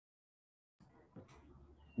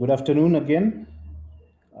Good afternoon again.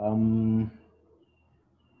 I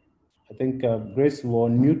think Grace was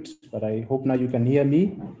on mute, but I hope now you can hear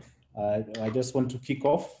me. I just want to kick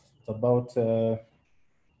off. It's about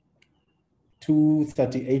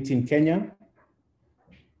 2:38 in Kenya.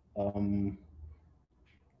 So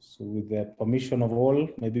with the permission of all,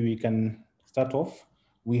 maybe we can start off.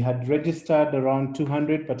 We had registered around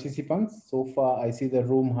 200 participants. So far, I see the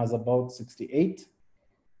room has about 68,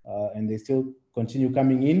 and they still continue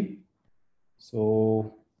coming in.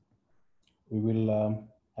 So we will,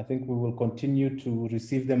 I think we will continue to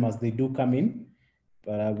receive them as they do come in,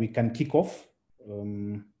 but we can kick off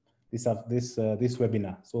this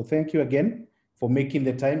webinar. So thank you again for making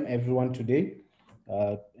the time, everyone, today,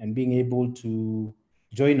 and being able to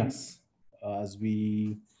join us as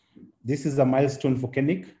this is a milestone for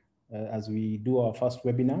KeNIC as we do our first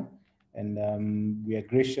webinar, and we are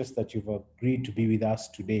gracious that you've agreed to be with us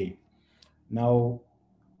today. Now,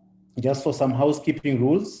 just for some housekeeping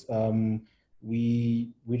rules,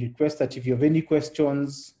 we request that if you have any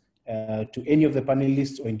questions to any of the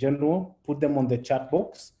panelists or in general, put them on the chat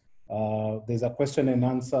box. There's a question and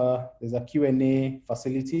answer, there's a Q&A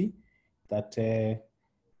facility that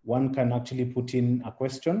one can actually put in a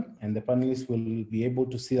question, and the panelists will be able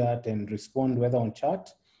to see that and respond whether on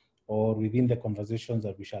chat or within the conversations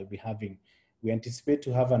that we shall be having. We anticipate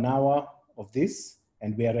to have an hour of this,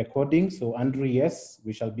 and we are recording. So Andrew, yes,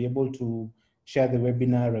 we shall be able to share the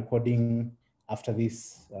webinar recording after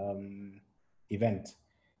this event.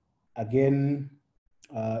 Again,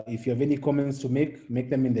 if you have any comments to make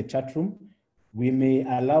them in the chat room. We may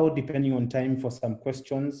allow, depending on time, for some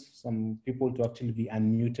questions, some people to actually be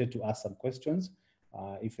unmuted to ask some questions,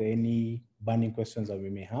 if there are any burning questions that we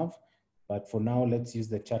may have. But for now, let's use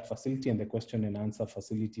the chat facility and the question and answer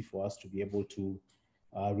facility for us to be able to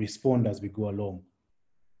respond as we go along.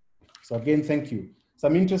 So again, thank you.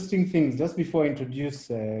 Some interesting things, just before I introduce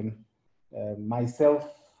myself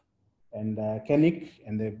and KeNIC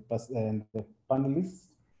and the panelists.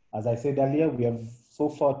 As I said earlier, we have so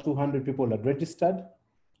far 200 people that registered.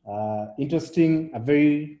 Interesting, a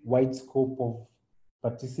very wide scope of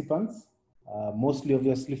participants, mostly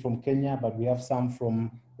obviously from Kenya, but we have some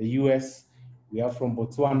from the US, we have from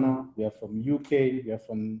Botswana, we have from UK, we have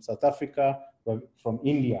from South Africa, from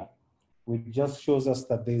India, which just shows us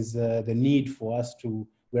that there's the need for us to,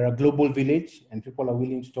 we're a global village and people are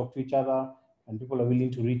willing to talk to each other and people are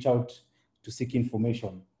willing to reach out to seek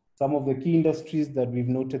information. Some of the key industries that we've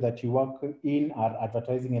noted that you work in are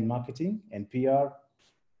advertising and marketing and PR.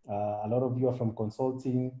 A lot of you are from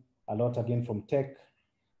consulting, a lot again from tech,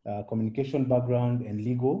 communication background and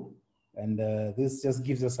legal. And this just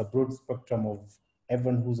gives us a broad spectrum of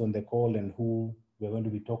everyone who's on the call and who we're going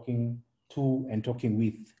to be talking to and talking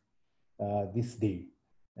with this day.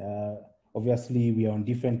 Obviously, we are on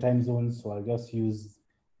different time zones, so I'll just use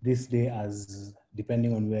this day as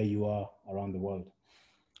depending on where you are around the world.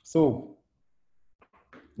 So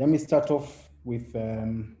let me start off with,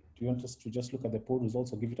 do you want us to just look at the poll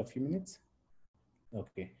results or give it a few minutes?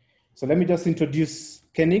 Okay, so let me just introduce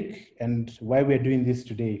KeNIC and why we're doing this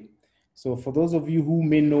today. So for those of you who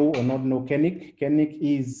may know or not know KeNIC, KeNIC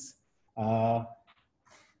is our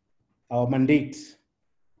mandate.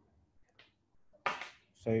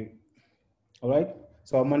 Sorry. All right,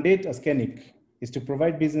 so our mandate as KeNIC is to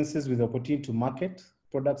provide businesses with the opportunity to market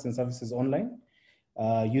products and services online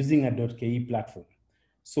using a .ke platform.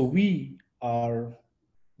 So we are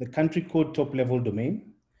the country code top level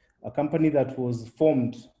domain, a company that was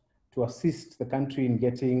formed to assist the country in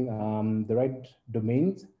getting the right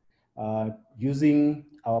domains using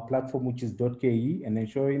our platform, which is .ke, and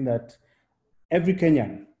ensuring that every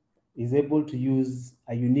Kenyan is able to use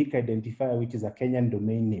a unique identifier, which is a Kenyan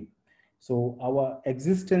domain name. So our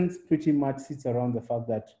existence pretty much sits around the fact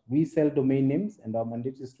that we sell domain names, and our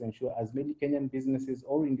mandate is to ensure as many Kenyan businesses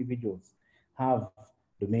or individuals have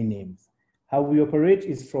domain names. How we operate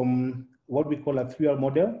is from what we call a 3R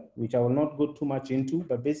model, which I will not go too much into,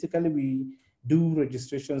 but basically we do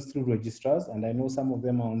registrations through registrars, and I know some of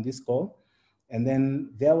them are on this call. And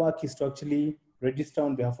then their work is to actually register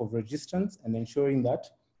on behalf of registrants and ensuring that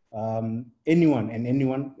anyone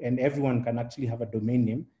and everyone can actually have a domain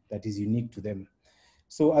name that is unique to them.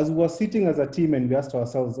 So as we were sitting as a team and we asked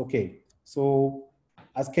ourselves, okay, so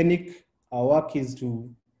as KeNIC, our work is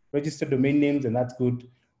to register domain names, and that's good.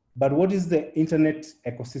 But what is the internet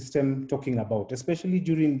ecosystem talking about, especially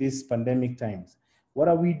during these pandemic times? What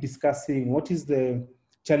are we discussing? What is the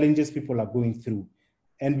challenges people are going through?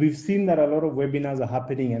 And we've seen that a lot of webinars are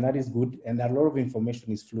happening, and that is good, and a lot of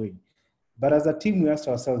information is flowing. But as a team, we asked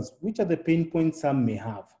ourselves, which are the pain points some may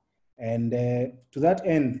have? And to that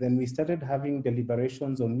end, then we started having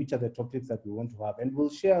deliberations on which are the topics that we want to have. And we'll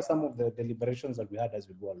share some of the deliberations that we had as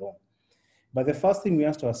we go along. But the first thing we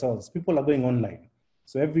asked ourselves, people are going online.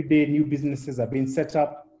 So every day new businesses are being set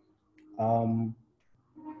up.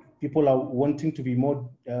 People are wanting to be more,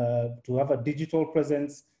 to have a digital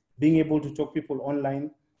presence, being able to talk people online.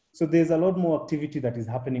 So there's a lot more activity that is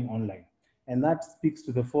happening online. And that speaks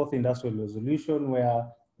to the fourth industrial revolution, where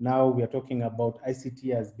now we are talking about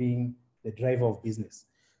ICT as being the driver of business.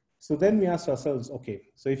 So then we asked ourselves, okay,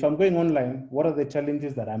 so if I'm going online, what are the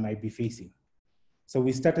challenges that I might be facing? So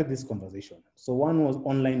we started this conversation. So one was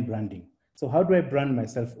online branding. So how do I brand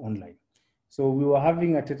myself online? So we were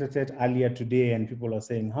having a tete-a-tete earlier today, and people are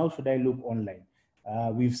saying, how should I look online?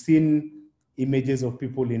 We've seen images of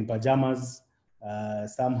people in pajamas.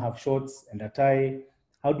 Some have shorts and a tie.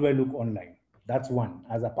 How do I look online? That's one,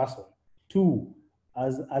 as a person. Two,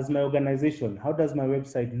 as my organization, how does my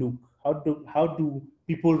website look? How do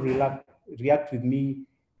people react with me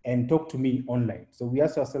and talk to me online? So we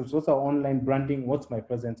asked ourselves, what's our online branding? What's my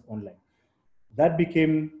presence online? That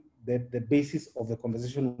became the basis of the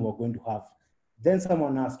conversation we were going to have. Then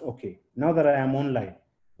someone asked, okay, now that I am online,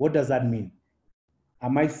 what does that mean?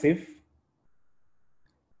 Am I safe?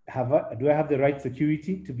 Do I have the right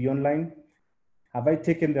security to be online? Have I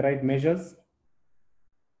taken the right measures?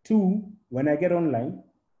 Two, when I get online,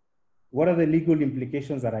 what are the legal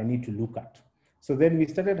implications that I need to look at? So then we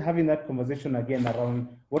started having that conversation again around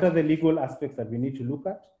what are the legal aspects that we need to look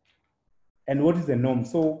at and what is the norm.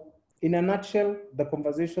 So in a nutshell, the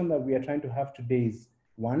conversation that we are trying to have today is,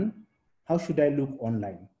 one, how should I look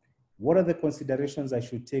online? What are the considerations I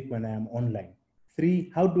should take when I am online?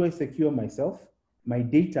 Three, how do I secure myself, my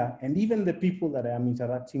data, and even the people that I am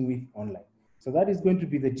interacting with online? So that is going to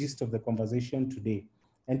be the gist of the conversation today.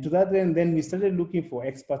 And to that end, then we started looking for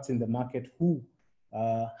experts in the market who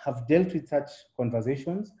have dealt with such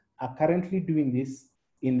conversations, are currently doing this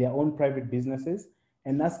in their own private businesses,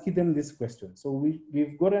 and asking them this question. So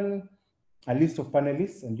we've gotten a list of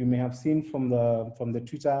panelists, and you may have seen from the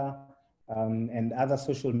Twitter and other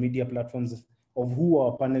social media platforms of who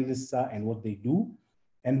our panelists are and what they do.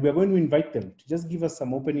 And we're going to invite them to just give us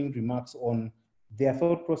some opening remarks on their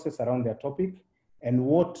thought process around their topic and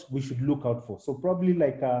what we should look out for. So probably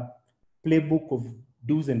like a playbook of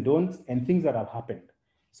do's and don'ts and things that have happened.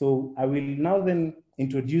 So I will now then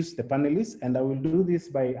introduce the panelists, and I will do this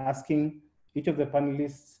by asking each of the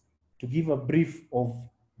panelists to give a brief of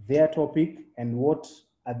their topic and what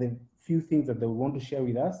are the few things that they want to share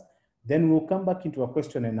with us. Then we'll come back into a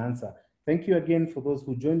question and answer. Thank you again for those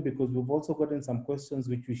who joined, because we've also gotten some questions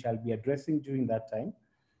which we shall be addressing during that time.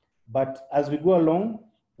 But as we go along,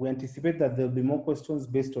 we anticipate that there'll be more questions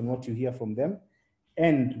based on what you hear from them.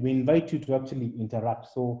 And we invite you to actually interact.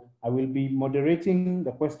 So I will be moderating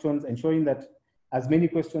the questions, ensuring that as many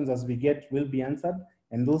questions as we get will be answered.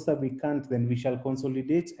 And those that we can't, then we shall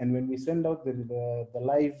consolidate. And when we send out the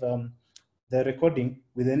live, the recording,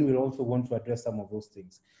 we then will also want to address some of those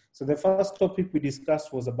things. So the first topic we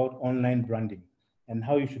discussed was about online branding and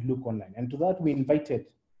how you should look online. And to that, we invited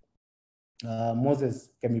Moses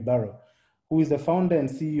Kemibaro, who is the founder and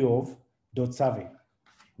CEO of .survey.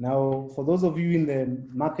 Now, for those of you in the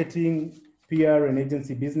marketing, PR, and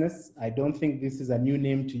agency business, I don't think this is a new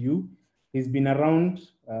name to you. He's been around,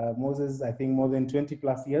 Moses, I think more than 20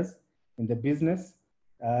 plus years in the business.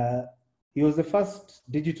 He was the first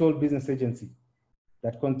digital business agency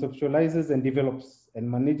that conceptualizes and develops and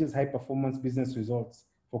manages high performance business results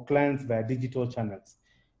for clients via digital channels.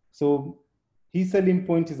 So his selling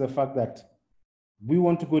point is the fact that we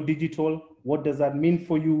want to go digital. What does that mean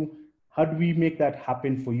for you? How do we make that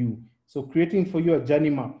happen for you? So creating for you a journey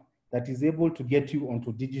map that is able to get you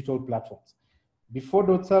onto digital platforms.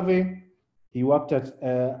 Before .survey, he worked at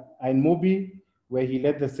Mobi, where he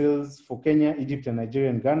led the sales for Kenya, Egypt, and Nigeria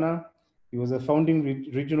and Ghana. He was a founding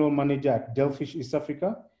regional manager at Delfish East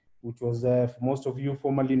Africa, which was, for most of you,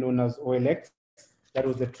 formerly known as OLX. That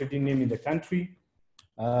was the trading name in the country.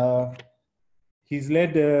 He's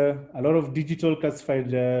led a lot of digital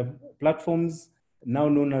classified platforms, now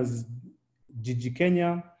known as Gigi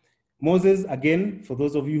Kenya. Moses, again, for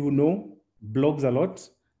those of you who know, blogs a lot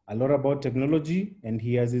about technology, and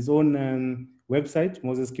he has his own website,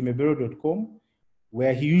 moseskimebero.com,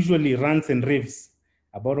 where he usually rants and raves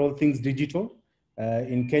about all things digital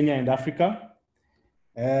in Kenya and Africa.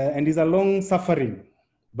 And he's a long-suffering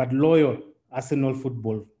but loyal Arsenal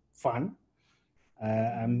football fan.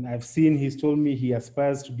 I've seen, he's told me he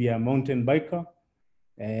aspires to be a mountain biker,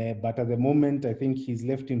 but at the moment, I think he's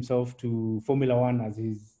left himself to Formula One as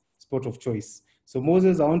his sport of choice. So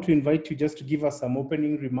Moses, I want to invite you just to give us some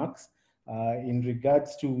opening remarks in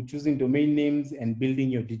regards to choosing domain names and building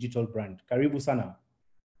your digital brand. Karibu sana.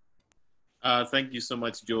 Thank you so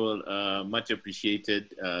much, Joel. Much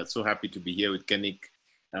appreciated. So happy to be here with KeNIC.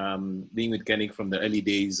 Being with KeNIC from the early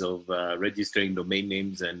days of registering domain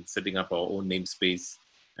names and setting up our own namespace,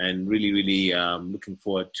 and really looking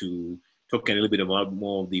forward to talking a little bit about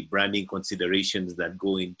more of the branding considerations that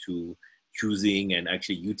go into choosing and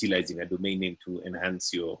actually utilizing a domain name to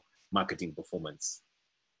enhance your marketing performance.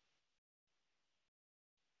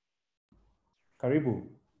 Karibu.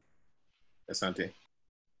 Asante.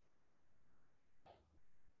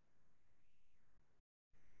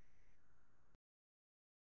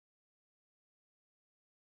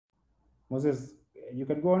 Moses, you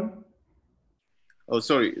can go on. Oh,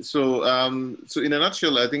 sorry. So, so in a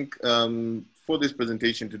nutshell, I think for this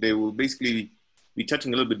presentation today, we'll basically be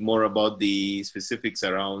touching a little bit more about the specifics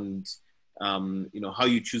around, how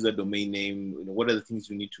you choose a domain name. What are the things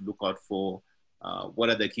you need to look out for? What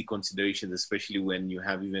are the key considerations, especially when you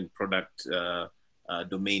have even product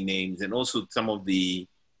domain names, and also some of the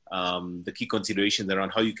key considerations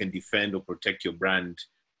around how you can defend or protect your brand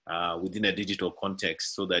within a digital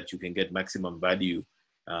context, so that you can get maximum value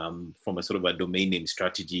from a sort of a domain name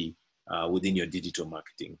strategy within your digital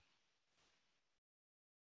marketing.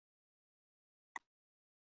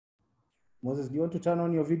 Moses, do you want to turn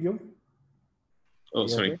on your video? Oh,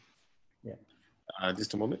 sorry. Okay? Yeah.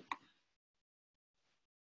 Just a moment.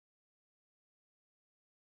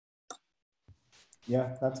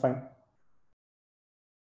 Yeah, that's fine.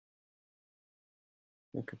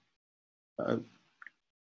 Okay.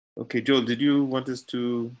 Okay, Joel, did you want us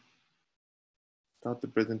to start the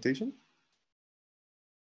presentation?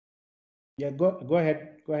 Yeah, go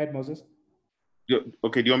ahead. Go ahead, Moses.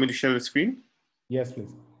 Okay, do you want me to share the screen? Yes,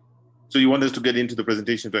 please. So you want us to get into the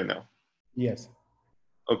presentation right now? Yes.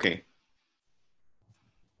 Okay.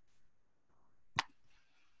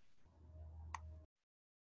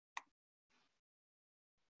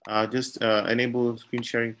 Just enable screen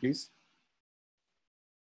sharing, please.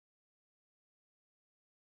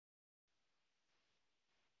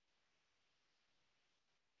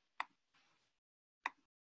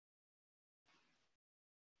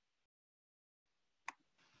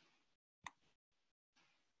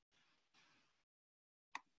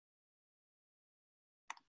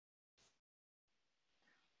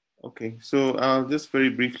 Okay, so just very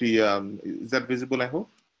briefly, is that visible, I hope?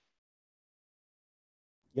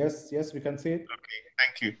 Yes, we can see it. Okay,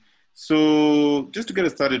 thank you. So just to get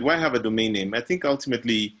us started, why have a domain name? I think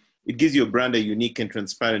ultimately it gives your brand a unique and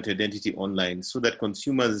transparent identity online, so that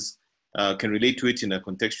consumers can relate to it in a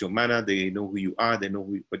contextual manner. They know who you are, they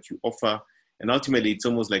know what you offer. And ultimately, it's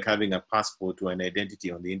almost like having a passport to an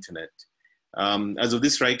identity on the internet. As of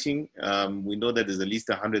this writing, we know that there's at least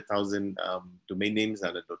 100,000 domain names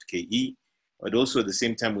under .ke, but also at the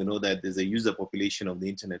same time, we know that there's a user population of the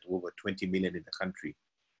internet of over 20 million in the country.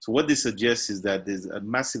 So what this suggests is that there's a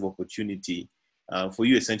massive opportunity for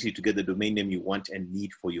you essentially to get the domain name you want and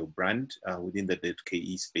need for your brand within the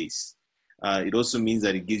 .ke space. It also means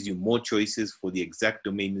that it gives you more choices for the exact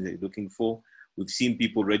domain that you're looking for. We've seen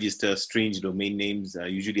people register strange domain names,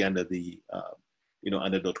 usually under the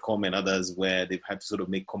under .com and others, where they've had to sort of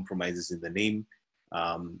make compromises in the name.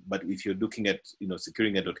 But if you're looking at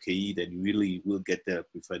securing a .ke, then you really will get the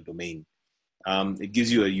preferred domain. It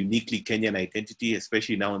gives you a uniquely Kenyan identity,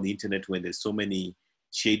 especially now on the internet when there's so many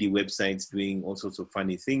shady websites doing all sorts of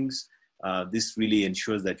funny things. This really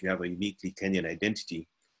ensures that you have a uniquely Kenyan identity.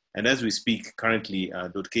 And as we speak currently,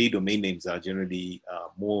 .ke domain names are generally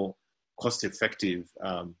more cost effective,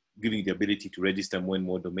 giving you the ability to register more and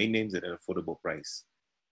more domain names at an affordable price.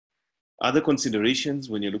 Other considerations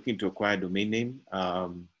when you're looking to acquire a domain name,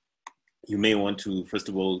 you may want to, first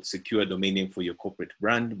of all, secure a domain name for your corporate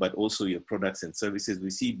brand, but also your products and services.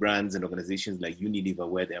 We see brands and organizations like Unilever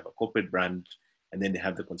where they have a corporate brand and then they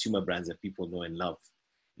have the consumer brands that people know and love.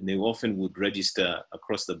 And they often would register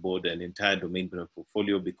across the board an entire domain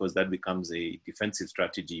portfolio because that becomes a defensive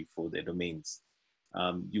strategy for their domains.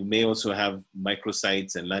 You may also have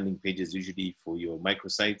microsites and landing pages usually for your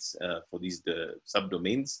microsites for these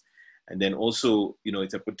subdomains. And then also,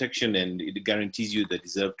 it's a protection and it guarantees you the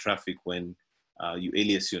deserved traffic when you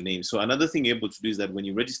alias your name. So another thing you're able to do is that when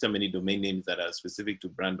you register many domain names that are specific to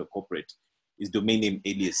brand or corporate, is domain name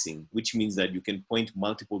aliasing, which means that you can point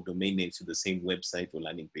multiple domain names to the same website or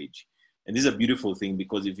landing page. And this is a beautiful thing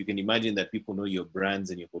because if you can imagine that people know your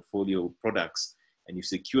brands and your portfolio products, and you've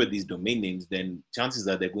secured these domain names, then chances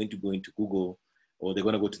are they're going to go into Google or they're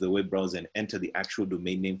going to go to the web browser and enter the actual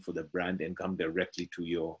domain name for the brand and come directly to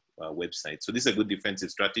your website. So this is a good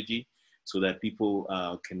defensive strategy. so that people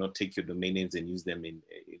cannot take your domain names and use them in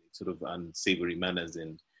sort of unsavory manners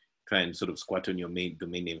and try and sort of squat on your main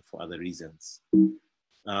domain name for other reasons.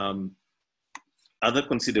 Other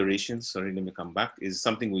considerations, sorry, let me come back, is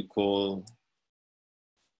something we call,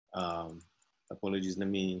 apologies, let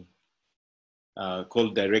me,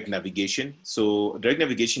 called direct navigation. So direct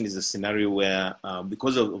navigation is a scenario where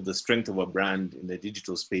because of the strength of a brand in the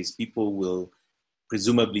digital space, people will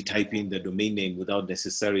presumably type in the domain name without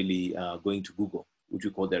necessarily going to Google, which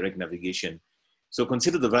we call direct navigation. So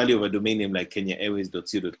consider the value of a domain name like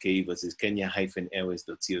KenyaAirways.co.ke versus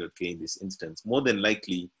Kenya-Airways.co.ke in this instance. More than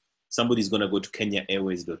likely, somebody's going to go to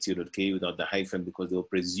KenyaAirways.co.ke without the hyphen because they'll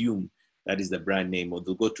presume that is the brand name, or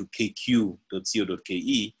they'll go to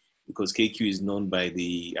KQ.co.ke because KQ is known by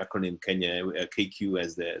the acronym Kenya, KQ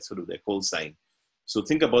as the sort of their call sign. So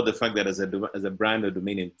think about the fact that as a brand or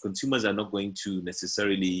domain name, consumers are not going to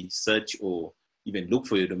necessarily search or even look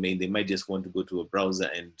for your domain. They might just want to go to a browser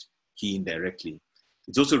and key in directly.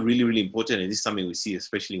 It's also really, really important, and this is something we see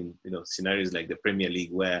especially in scenarios like the Premier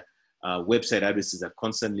League, where website addresses are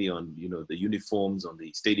constantly on the uniforms, on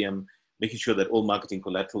the stadium, making sure that all marketing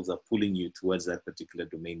collaterals are pulling you towards that particular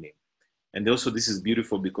domain name. And also this is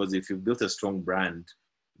beautiful because if you've built a strong brand,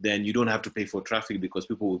 then you don't have to pay for traffic because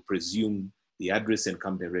people will presume the address and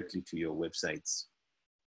come directly to your websites.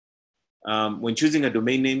 When choosing a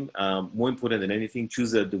domain name, more important than anything,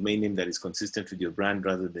 choose a domain name that is consistent with your brand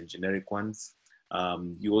rather than generic ones.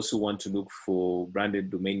 You also want to look for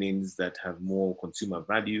branded domain names that have more consumer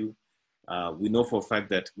value. We know for a fact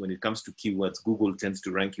that when it comes to keywords, Google tends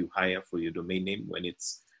to rank you higher for your domain name when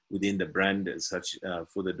it's within the brand as such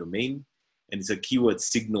for the domain. And it's a keyword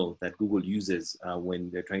signal that Google uses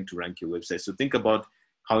when they're trying to rank your website. So think about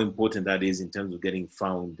how important that is in terms of getting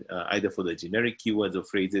found either for the generic keywords or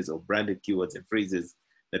phrases or branded keywords and phrases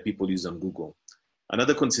that people use on Google.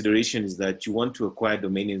 Another consideration is that you want to acquire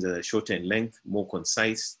domain names that are shorter in length, more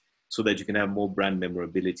concise, so that you can have more brand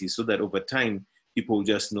memorability, so that over time, people will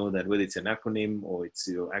just know that whether it's an acronym or it's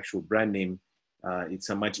your actual brand name, it's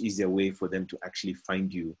a much easier way for them to actually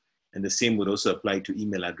find you. And the same would also apply to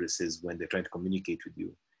email addresses when they're trying to communicate with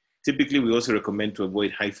you. Typically, we also recommend to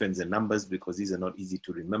avoid hyphens and numbers because these are not easy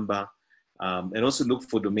to remember. And also look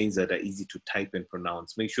for domains that are easy to type and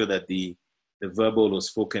pronounce. Make sure that the verbal or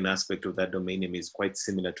spoken aspect of that domain name is quite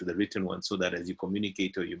similar to the written one so that as you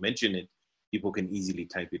communicate or you mention it, people can easily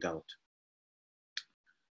type it out.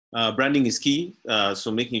 Branding is key, so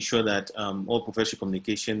making sure that all professional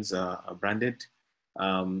communications are branded.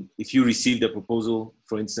 If you received a proposal,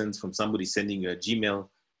 for instance, from somebody sending you a Gmail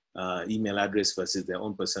email address versus their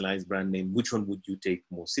own personalized brand name, which one would you take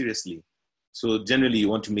more seriously? So generally, you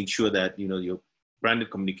want to make sure that your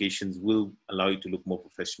branded communications will allow you to look more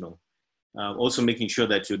professional. Also making sure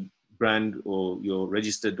that your brand or your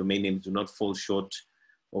registered domain names do not fall short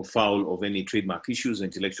or foul of any trademark issues or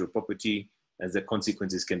intellectual property, as the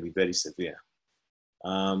consequences can be very severe.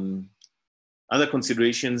 Other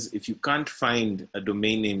considerations, if you can't find a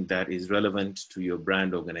domain name that is relevant to your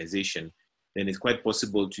brand organization, then it's quite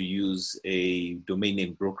possible to use a domain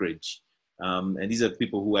name brokerage. And these are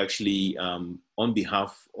people who actually, on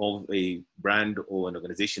behalf of a brand or an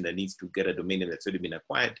organization that needs to get a domain name that's already been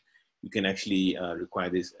acquired, you can actually acquire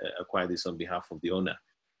this on behalf of the owner.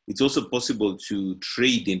 It's also possible to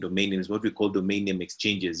trade in domain names, what we call domain name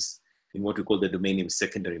exchanges, in what we call the domain name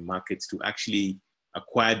secondary markets, to actually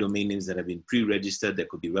acquire domain names that have been pre-registered that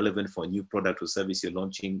could be relevant for a new product or service you're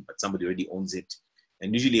launching, but somebody already owns it.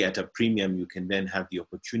 And usually at a premium, you can then have the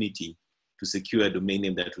opportunity to secure a domain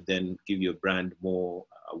name that would then give your brand more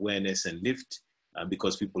awareness and lift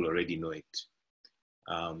because people already know it.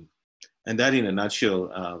 And that in a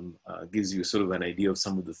nutshell gives you sort of an idea of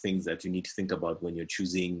some of the things that you need to think about when you're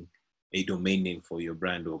choosing a domain name for your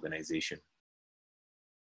brand or organization.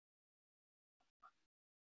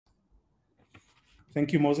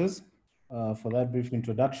 Thank you, Moses, for that brief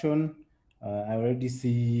introduction. I already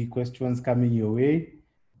see questions coming your way.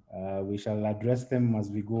 We shall address them as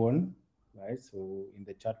we go on, right? So in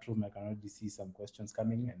the chat room, I can already see some questions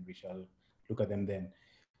coming and we shall look at them then.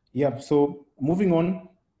 Yeah, so moving on.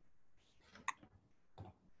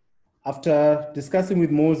 After discussing with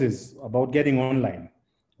Moses about getting online,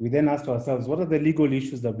 we then asked ourselves, what are the legal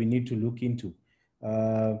issues that we need to look into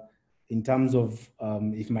in terms of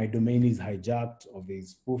if my domain is hijacked or there's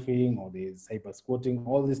spoofing or there's cyber squatting,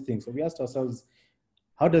 all these things. So we asked ourselves,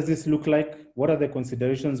 how does this look like? What are the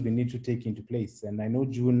considerations we need to take into place? And I know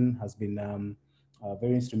June has been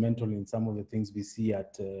very instrumental in some of the things we see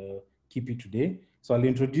at KePi today. So I'll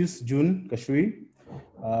introduce June Kashui,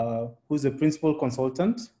 who's a principal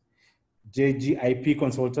consultant, JGIP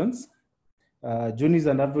Consultants, June is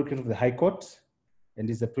an advocate of the High Court and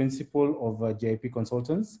is the principal of JIP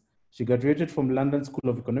Consultants. She graduated from London School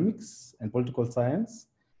of Economics and Political Science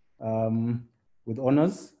with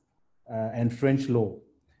honors and French law.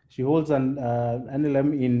 She holds an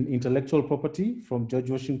LLM in intellectual property from George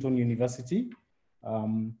Washington University.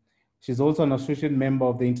 She's also an associate member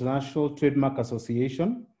of the International Trademark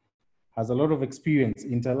Association, has a lot of experience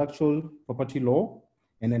in intellectual property law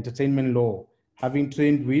and entertainment law, having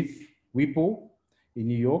trained with WIPO in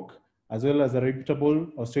New York, as well as a reputable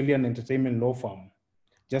Australian entertainment law firm,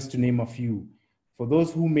 just to name a few. For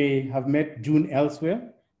those who may have met June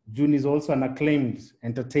elsewhere, June is also an acclaimed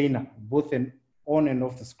entertainer, both on and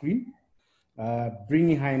off the screen,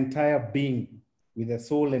 bringing her entire being with a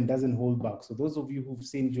soul and doesn't hold back. So those of you who've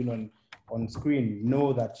seen June on screen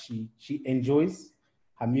know that she enjoys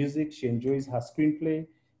her music, she enjoys her screenplay,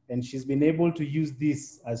 and she's been able to use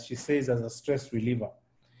this, as she says, as a stress reliever.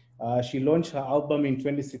 She launched her album in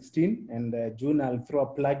 2016, and June, I'll throw a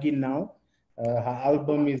plug in now. Her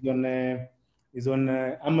album is on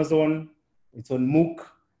Amazon, it's on MOOC.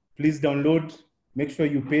 Please download, make sure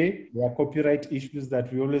you pay. There are copyright issues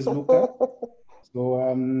that we always look at.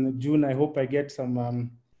 So June, I hope I get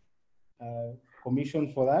some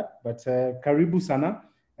commission for that, but karibu sana.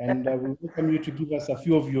 And we welcome you to give us a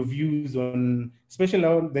few of your views on, especially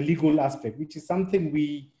on the legal aspect, which is something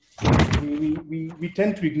we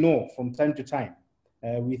tend to ignore from time to time.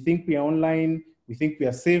 We think we are online, we think we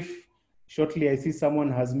are safe. Shortly, I see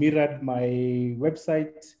someone has mirrored my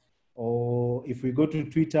website, or if we go to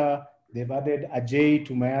Twitter, they've added a J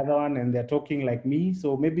to my other one and they're talking like me.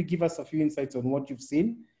 So maybe give us a few insights on what you've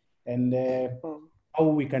seen and how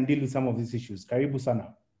we can deal with some of these issues. Karibu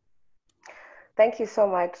sana. Thank you so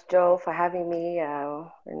much, Joe, for having me,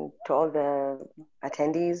 and to all the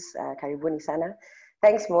attendees, karibuni sana.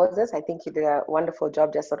 Thanks, Moses. I think you did a wonderful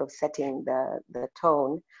job just sort of setting the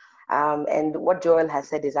tone. And what Joel has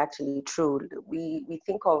said is actually true. We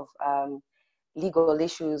think of legal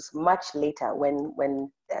issues much later when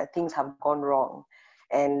things have gone wrong.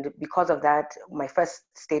 And because of that, my first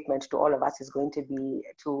statement to all of us is going to be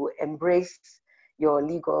to embrace your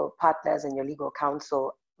legal partners and your legal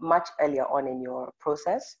counsel much earlier on in your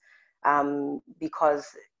process, because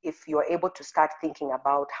if you're able to start thinking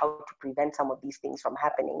about how to prevent some of these things from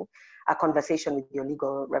happening, a conversation with your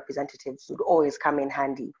legal representatives would always come in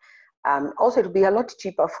handy. Also, it'll be a lot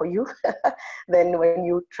cheaper for you than when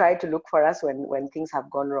you try to look for us when things have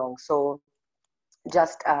gone wrong. So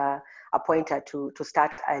just a pointer to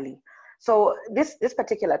start early. So this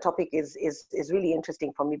particular topic is really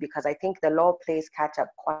interesting for me because I think the law plays catch up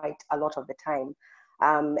quite a lot of the time.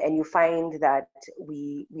 And you find that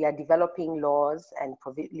we are developing laws and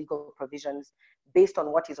legal provisions based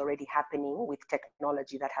on what is already happening with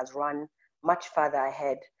technology that has run much further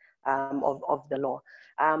ahead of the law.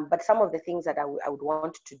 But some of the things that I would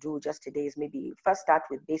want to do just today is maybe first start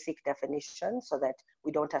with basic definitions so that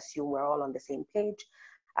we don't assume we're all on the same page.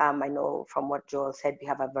 I know from what Joel said, we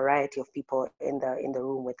have a variety of people in the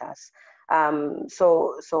room with us.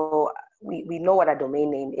 So we know what a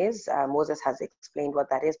domain name is. Moses has explained what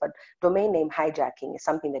that is, but domain name hijacking is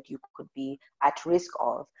something that you could be at risk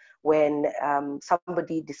of when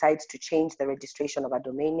somebody decides to change the registration of a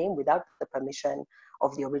domain name without the permission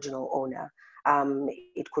of the original owner.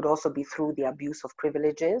 It could also be through the abuse of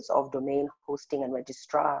privileges of domain hosting and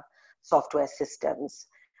registrar software systems.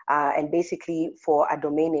 And basically, for a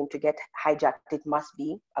domain name to get hijacked, it must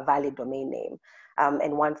be a valid domain name.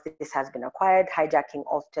 And once this has been acquired, hijacking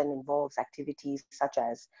often involves activities such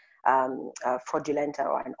as fraudulent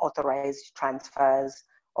or unauthorized transfers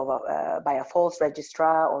by a false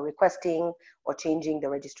registrar, or requesting or changing the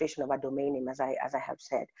registration of a domain name, as I have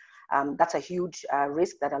said. That's a huge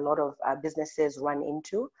risk that a lot of businesses run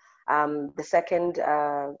into. The second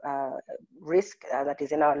risk that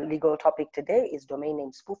is in our legal topic today is domain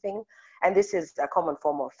name spoofing. And this is a common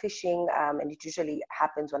form of phishing, and it usually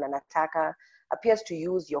happens when an attacker appears to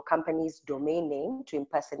use your company's domain name to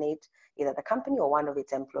impersonate either the company or one of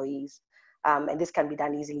its employees. And this can be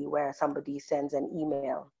done easily where somebody sends an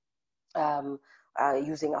email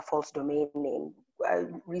using a false domain name. A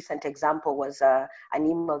recent example was an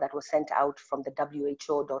email that was sent out from the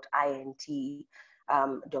who.int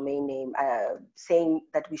domain name saying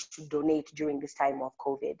that we should donate during this time of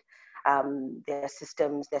COVID. Their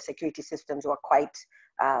security systems were quite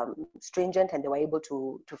stringent, and they were able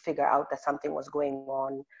to figure out that something was going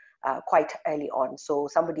on quite early on. So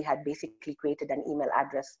somebody had basically created an email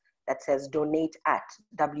address that says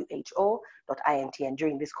donate@who.int. And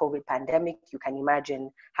during this COVID pandemic, you can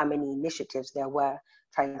imagine how many initiatives there were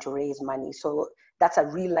trying to raise money. So that's a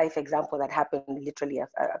real life example that happened literally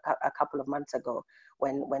a couple of months ago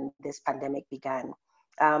when this pandemic began.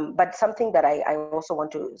 But something that I also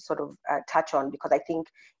want to sort of touch on, because I think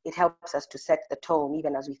it helps us to set the tone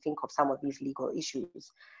even as we think of some of these legal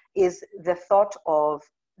issues, is the thought of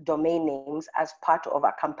domain names as part of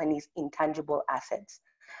a company's intangible assets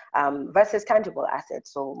versus tangible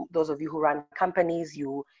assets. So those of you who run companies,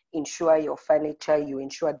 you insure your furniture, you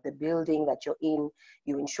insure the building that you're in,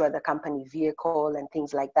 you insure the company vehicle and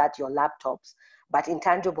things like that, your laptops. But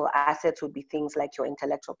intangible assets would be things like your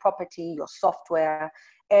intellectual property, your software,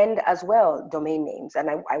 and as well domain names. And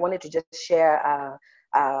I wanted to just share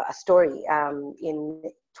a story. In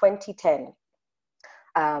 2010,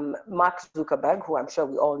 Mark Zuckerberg, who I'm sure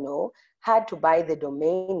we all know, had to buy the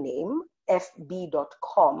domain name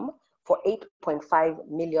fb.com for $8.5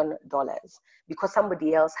 million because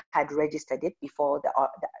somebody else had registered it before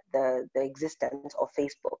the existence of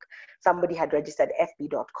Facebook. Somebody had registered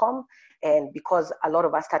fb.com, and because a lot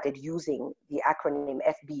of us started using the acronym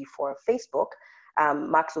FB for Facebook,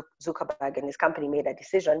 Mark Zuckerberg and his company made a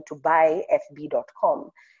decision to buy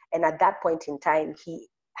fb.com. And at that point in time, he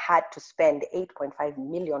had to spend $8.5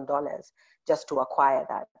 million just to acquire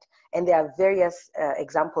that. And there are various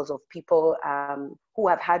examples of people who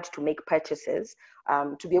have had to make purchases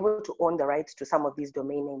to be able to own the rights to some of these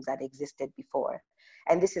domain names that existed before.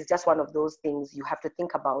 And this is just one of those things you have to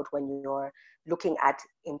think about when you're looking at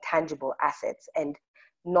intangible assets, and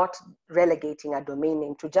not relegating a domain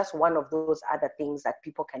name to just one of those other things that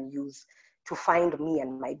people can use to find me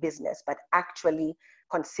and my business, but actually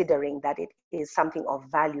considering that it is something of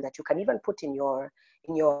value that you can even put in your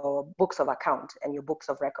books of account and your books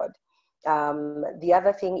of record. The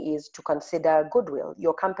other thing is to consider goodwill.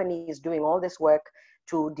 Your company is doing all this work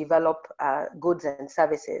to develop goods and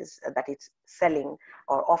services that it's selling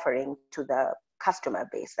or offering to the customer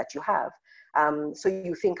base that you have. So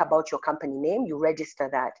you think about your company name, you register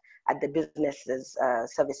that at the business's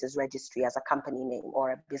services registry as a company name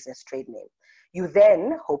or a business trade name. You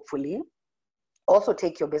then, hopefully, also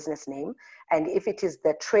take your business name, and if it is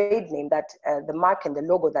the trade name that the mark and the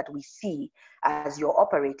logo that we see as you're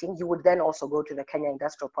operating, you would then also go to the Kenya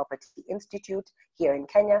Industrial Property Institute here in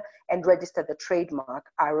Kenya and register the trademark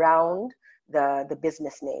around the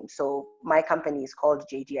business name. So my company is called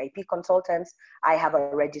JGIP Consultants. I have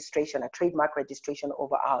a registration, a trademark registration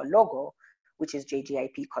over our logo, which is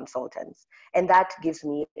JGIP Consultants. And that gives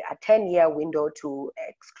me a 10-year window to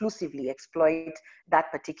exclusively exploit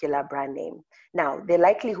that particular brand name. Now, the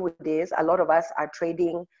likelihood is a lot of us are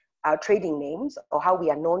trading, our trading names or how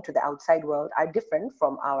we are known to the outside world are different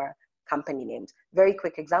from our company names. Very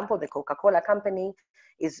quick example, the Coca-Cola company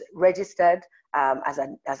is registered as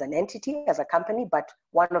an entity, as a company, but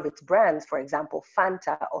one of its brands, for example,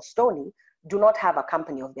 Fanta or Stoney, do not have a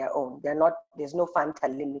company of their own. There's no Fanta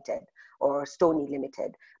Limited or Stoney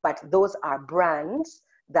Limited, but those are brands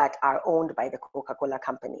that are owned by the Coca-Cola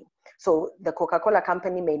company. So the Coca-Cola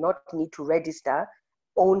company may not need to register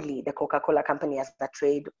only the Coca-Cola company as a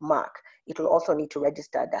trademark. It will also need to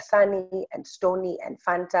register Dasani and Stoney and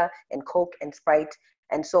Fanta and Coke and Sprite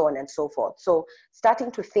and so on and so forth. So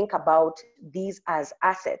starting to think about these as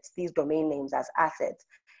assets, these domain names as assets,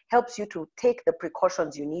 helps you to take the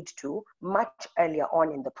precautions you need to much earlier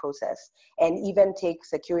on in the process, and even take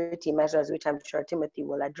security measures, which I'm sure Timothy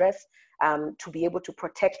will address, to be able to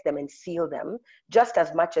protect them and seal them just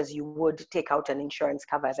as much as you would take out an insurance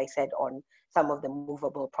cover, as I said, on some of the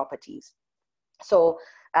movable properties. So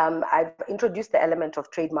I've introduced the element of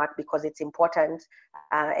trademark because it's important,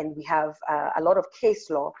 and we have a lot of case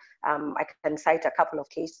law. I can cite a couple of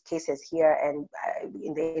cases here, and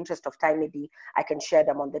in the interest of time, maybe I can share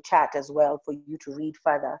them on the chat as well for you to read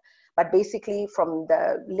further. But basically, from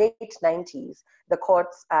the late 90s, the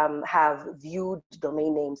courts have viewed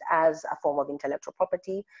domain names as a form of intellectual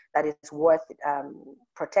property that is worth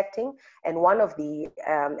protecting. And one of the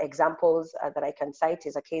examples that I can cite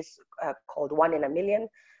is a case called 1 in a Million.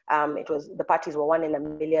 The parties were 1 in a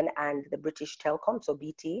Million and the British Telecom, so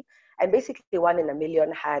BT. And basically 1 in a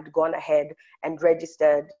Million had gone ahead and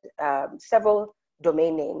registered several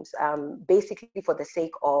domain names, basically for the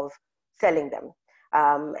sake of selling them.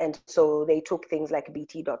 And so they took things like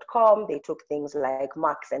bt.com, they took things like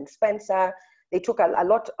Marks and Spencer, they took a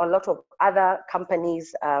lot of other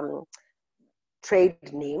companies' trade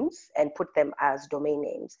names and put them as domain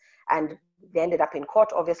names. And they ended up in court,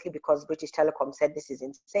 obviously, because British Telecom said this is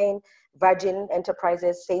insane. Virgin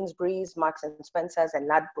Enterprises, Sainsbury's, Marks and Spencer's, and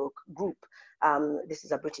Ladbroke Group. This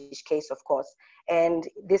is a British case, of course. And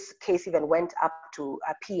this case even went up to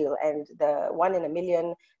appeal. And the 1 in a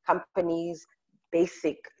million company's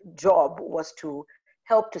basic job was to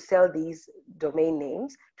help to sell these domain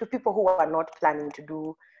names to people who are not planning to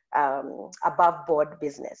do above board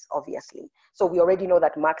business, obviously. So we already know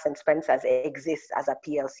that Marks and Spencer's exists as a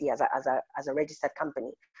PLC, as a registered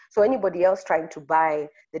company. So anybody else trying to buy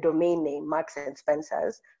the domain name Marks and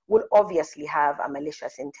Spencer's will obviously have a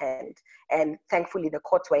malicious intent. And thankfully, the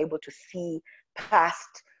courts were able to see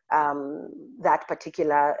past that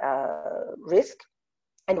particular risk,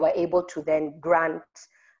 and were able to then grant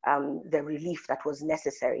the relief that was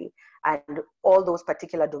necessary. And all those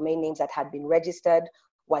particular domain names that had been registered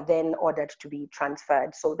were then ordered to be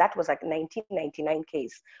transferred. So that was like a 1999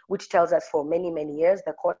 case, which tells us for many, many years,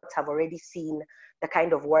 the courts have already seen the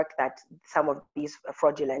kind of work that some of these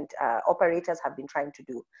fraudulent operators have been trying to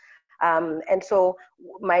do. And so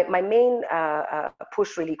my main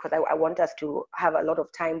push really, because I want us to have a lot of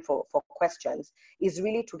time for questions, is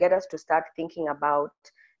really to get us to start thinking about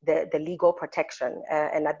the legal protection.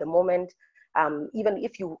 And at the moment, even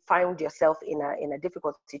if you find yourself in a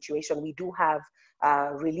difficult situation, we do have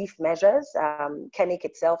relief measures. KeNIC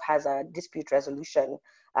itself has a dispute resolution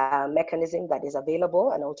mechanism that is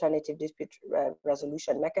available, an alternative dispute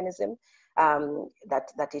resolution mechanism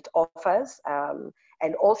that it offers.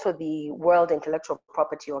 And also the World Intellectual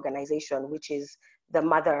Property Organization, which is the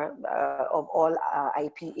mother of all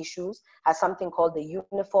IP issues, has something called the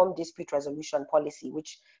Uniform Dispute Resolution Policy,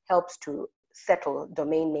 which helps to settle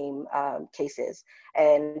domain name cases.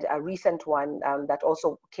 And a recent one that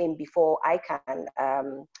also came before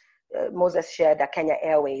ICANN, Moses shared a Kenya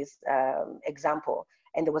Airways example.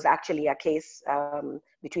 And there was actually a case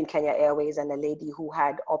between Kenya Airways and a lady who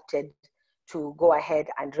had opted to go ahead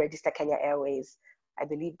and register Kenya Airways, I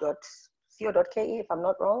believe .co.ke, if I'm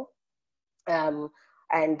not wrong. And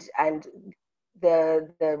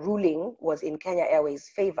the ruling was in Kenya Airways'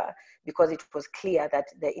 favor, because it was clear that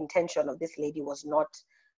the intention of this lady was not,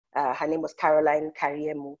 her name was Caroline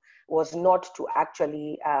Kariemu, was not to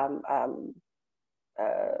actually,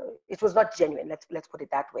 it was not genuine, let's put it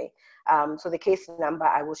that way. So the case number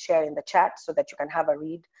I will share in the chat so that you can have a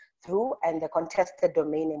read through, and the contested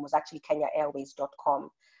domain name was actually kenyaairways.com.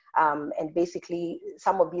 And basically,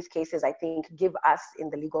 some of these cases, I think, give us in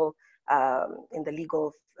the legal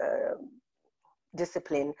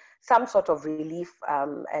discipline some sort of relief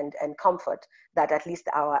and comfort that at least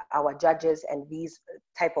our judges and these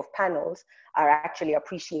type of panels are actually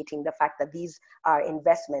appreciating the fact that these are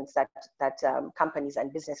investments that companies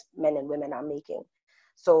and businessmen and women are making.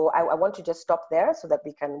 So I want to just stop there so that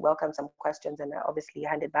we can welcome some questions, and obviously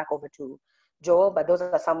hand it back over to Joel. But those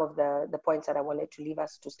are some of the points that I wanted to leave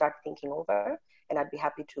us to start thinking over, and I'd be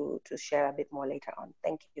happy to share a bit more later on.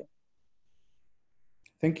 Thank you.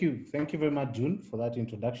 Thank you. Thank you very much, June, for that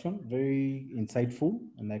introduction. Very insightful.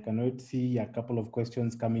 And I can already see a couple of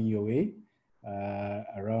questions coming your way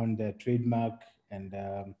around the trademark, and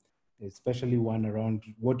especially one around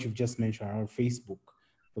what you've just mentioned around Facebook.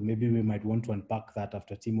 So maybe we might want to unpack that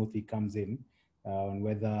after Timothy comes in, on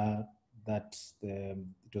whether that it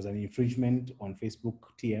was an infringement on Facebook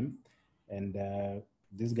TM, and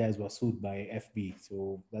these guys were sued by FB.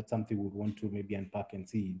 So that's something we'd want to maybe unpack and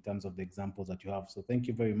see in terms of the examples that you have. So thank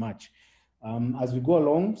you very much. As we go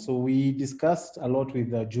along, so we discussed a lot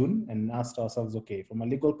with June and asked ourselves, okay, from a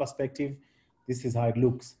legal perspective, this is how it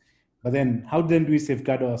looks. But then how then do we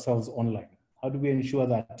safeguard ourselves online? How do we ensure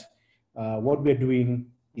that what we're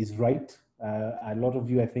doing is right? A lot of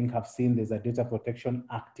you, I think, have seen there's a Data Protection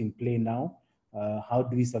Act in play now. How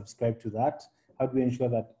do we subscribe to that? How do we ensure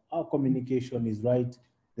that our communication is right?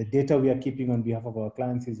 The data we are keeping on behalf of our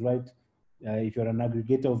clients is right? If you're an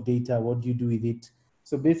aggregator of data, what do you do with it?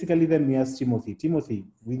 So basically then we ask Timothy. Timothy,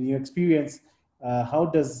 with your experience, how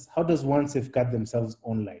does one safeguard themselves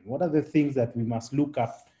online? What are the things that we must look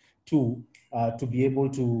up to be able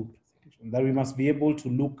to, that we must be able to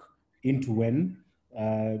look into when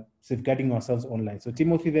safeguarding ourselves online? So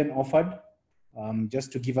Timothy then offered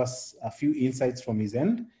just to give us a few insights from his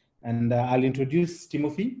end. And I'll introduce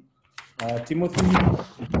Timothy. Timothy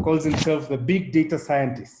calls himself the big data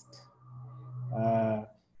scientist.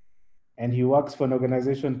 And he works for an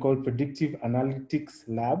organization called Predictive Analytics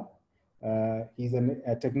Lab. He's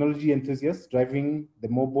a technology enthusiast driving the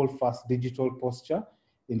mobile-first digital posture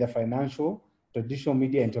in the financial, traditional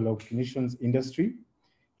media, and telecommunications industry.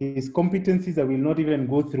 His competencies I will not even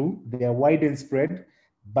go through. They are wide and spread,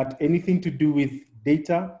 but anything to do with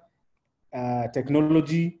data,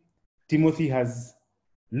 technology, Timothy has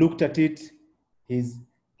looked at it, he's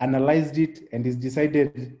analyzed it, and he's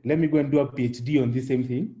decided, let me go and do a PhD on this same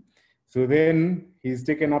thing. So then he's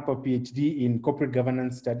taken up a PhD in corporate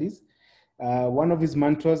governance studies. One of his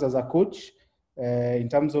mantras as a coach, in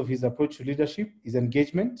terms of his approach to leadership, is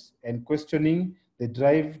engagement and questioning the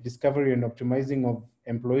drive, discovery, and optimizing of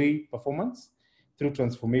employee performance through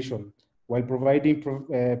transformation, while providing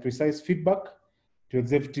precise feedback to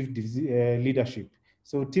executive leadership.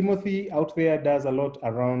 So Timothy out there does a lot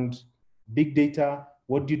around big data.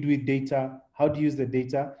 What do you do with data? How do you use the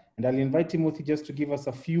data? And I'll invite Timothy just to give us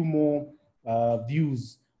a few more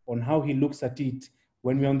views on how he looks at it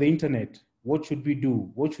when we're on the internet. What should we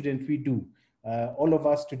do? What shouldn't we do? All of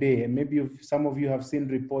us today, and maybe some of you have seen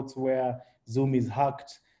reports where Zoom is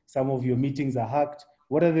hacked, some of your meetings are hacked.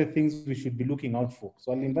 What are the things we should be looking out for?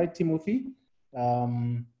 So I'll invite Timothy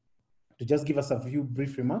to just give us a few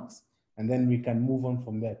brief remarks, and then we can move on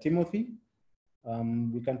from there. Timothy,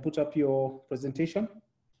 we can put up your presentation.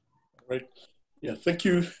 Right. Yeah, thank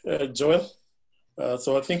you, Joel.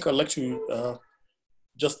 So I think I'd like to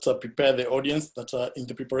just prepare the audience that in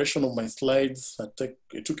the preparation of my slides, I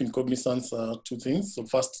took in cognizance two things. So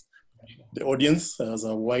first, the audience has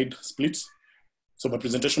a wide split. So my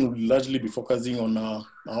presentation will largely be focusing on our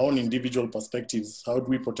own individual perspectives. How do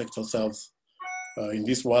we protect ourselves in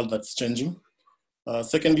this world that's changing?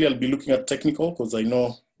 Secondly, I'll be looking at technical, because I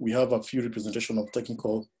know we have a few representation of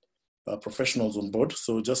technical professionals on board.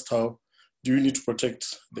 So just how do you need to protect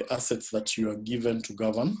the assets that you are given to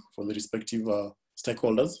govern for the respective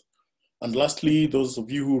stakeholders? And lastly, those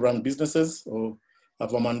of you who run businesses or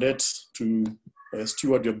have a mandate to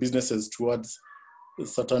steward your businesses towards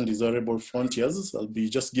certain desirable frontiers, I'll be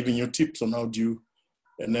just giving you tips on how do you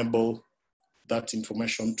enable that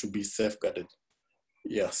information to be safeguarded.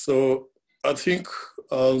 Yeah, so I think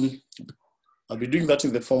I'll be doing that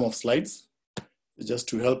in the form of slides, just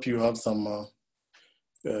to help you have some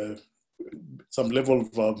level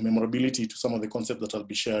of memorability to some of the concepts that I'll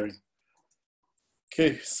be sharing.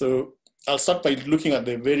 Okay, so I'll start by looking at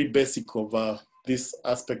the very basic of this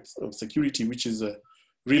aspect of security, which is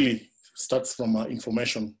really starts from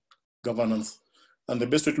information governance. And the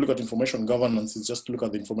best way to look at information governance is just to look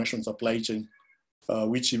at the information supply chain,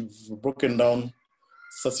 which is broken down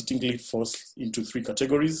succinctly falls into three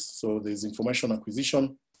categories. So there's information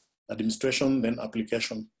acquisition, administration, then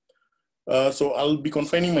application. So I'll be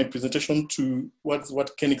confining my presentation to what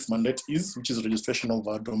KeNIC's mandate is, which is registration of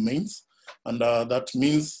our domains. And that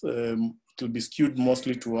means it will be skewed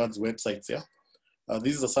mostly towards websites, yeah?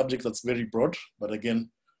 This is a subject that's very broad, but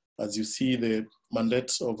again, as you see, the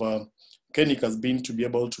mandate of KeNIC has been to be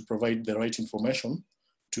able to provide the right information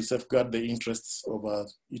to safeguard the interests of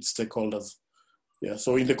its stakeholders. Yeah,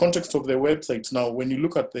 so in the context of the website now, when you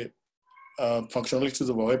look at the functionalities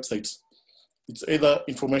of our website, it's either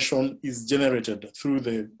information is generated through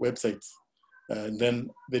the websites, and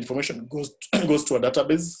then the information goes to a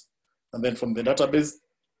database, and then from the database,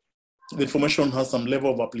 the information has some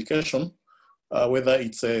level of application, whether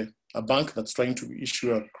it's a bank that's trying to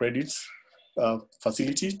issue a credit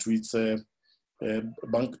facility to its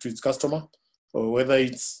bank, to its customer, or whether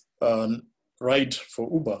it's a ride for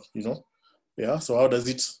Uber, you know. Yeah, so how does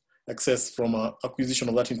it access from acquisition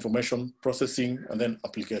of that information, processing, and then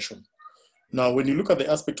application? Now, when you look at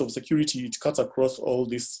the aspect of security, it cuts across all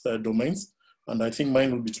these domains. And I think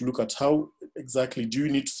mine will be to look at how exactly do you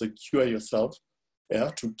need to secure yourself,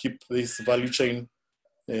 yeah, to keep this value chain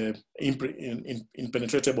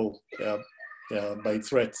impenetrable by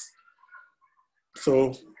threats.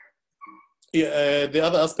 So yeah, the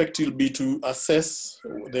other aspect will be to assess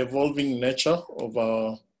the evolving nature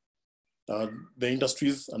of the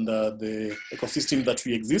industries and the ecosystem that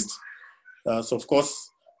we exist. So of course,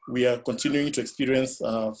 we are continuing to experience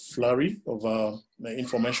a flurry of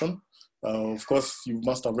information. Of course, you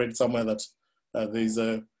must have read somewhere that there is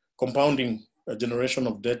a compounding generation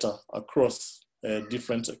of data across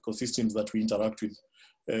different ecosystems that we interact with.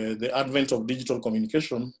 The advent of digital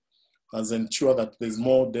communication has ensured that there's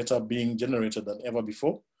more data being generated than ever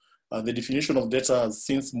before. The definition of data has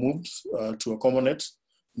since moved to accommodate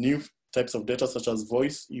new types of data such as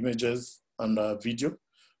voice, images, and video.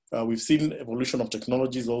 We've seen evolution of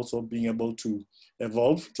technologies also being able to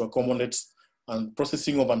evolve to accommodate and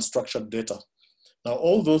processing of unstructured data. Now,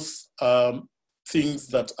 all those things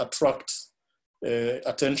that attract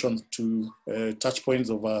attention to touch points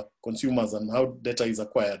of consumers and how data is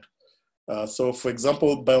acquired. So for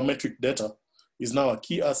example, biometric data is now a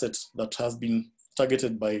key asset that has been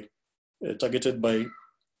targeted by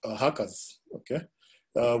hackers, okay?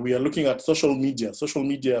 We are looking at social media. Social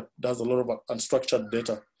media does a lot of unstructured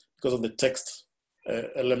data because of the text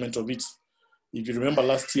element of it. If you remember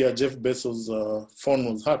last year, Jeff Bezos' phone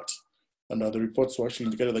was hacked, and the reports were actually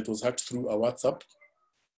indicated that it was hacked through a WhatsApp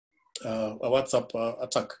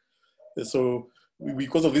attack. So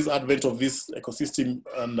because of this advent of this ecosystem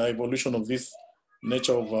and the evolution of this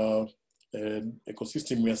nature of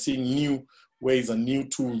ecosystem, we are seeing new ways and new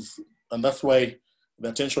tools. And that's why the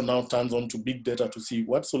attention now turns on to big data to see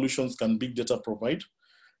what solutions can big data provide.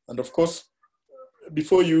 And of course,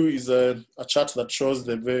 before you is a chart that shows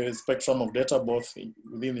the spectrum of data, both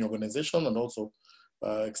within the organization and also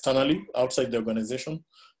externally outside the organization.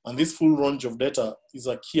 And this full range of data is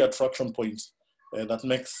a key attraction point that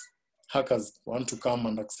makes hackers want to come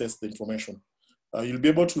and access the information. You'll be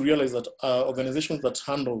able to realize that organizations that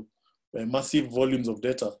handle massive volumes of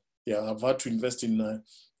data, have had to invest in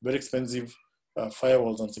very expensive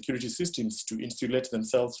firewalls and security systems to insulate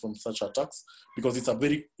themselves from such attacks, because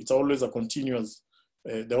it's always a continuous,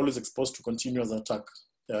 they're always exposed to continuous attack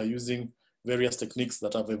using various techniques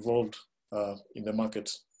that have evolved in the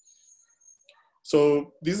market.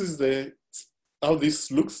 So this is how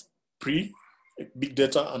this looks pre-big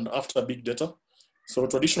data and after big data. So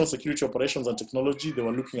traditional security operations and technology, they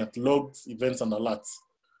were looking at logs, events, and alerts.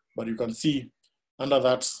 But you can see under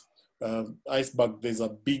that iceberg, there's a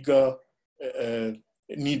bigger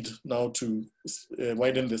need now to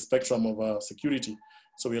widen the spectrum of security.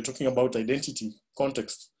 So we are talking about identity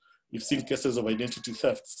context. You've seen cases of identity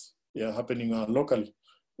thefts happening locally.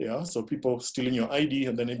 So people stealing your ID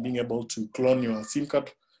and then being able to clone your SIM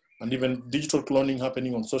card, and even digital cloning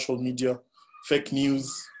happening on social media, fake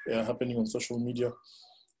news happening on social media.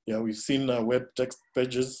 We've seen web text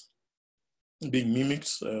pages being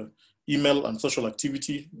mimicked, email and social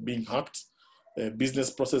activity being hacked, business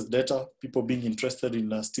process data, people being interested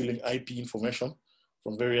in stealing IP information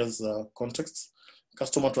from various contexts,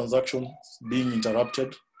 customer transactions being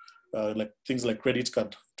interrupted, like things like credit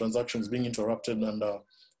card transactions being interrupted and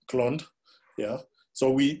cloned.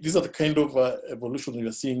 So these are the kind of evolution we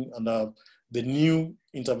are seeing, and the new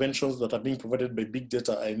interventions that are being provided by big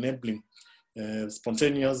data are enabling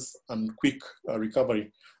spontaneous and quick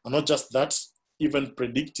recovery. And not just that, even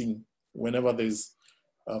predicting whenever there's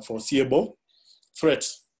a foreseeable threat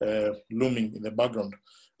looming in the background.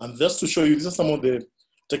 And just to show you, these are some of the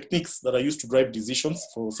techniques that are used to drive decisions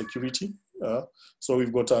for security. So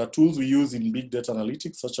we've got tools we use in big data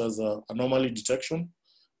analytics, such as anomaly detection.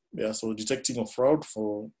 So detecting of fraud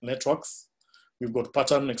for networks. We've got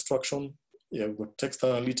pattern extraction. We've got text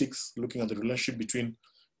analytics, looking at the relationship between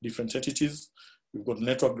different entities. We've got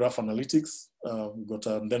network graph analytics. We've got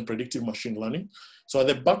then predictive machine learning. So at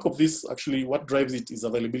the back of this, actually what drives it is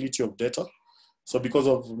availability of data. So because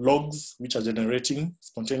of logs, which are generating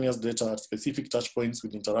spontaneous data at specific touch points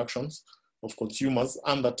with interactions of consumers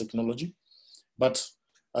and that technology. But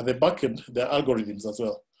at the back end, there are algorithms as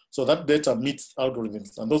well. So that data meets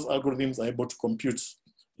algorithms, and those algorithms are able to compute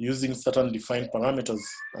using certain defined parameters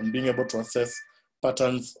and being able to assess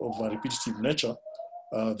patterns of a repetitive nature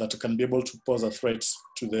that can be able to pose a threat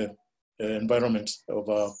to the environment of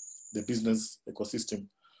the business ecosystem.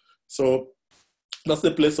 So that's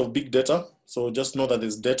the place of big data. So just know that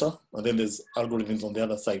there's data and then there's algorithms on the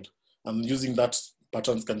other side. And using that,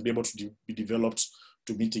 patterns can be able to be developed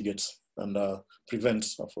to mitigate and prevent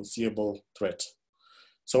a foreseeable threat.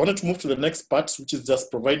 So I wanted to move to the next part, which is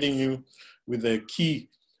just providing you with the key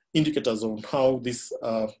indicators on how this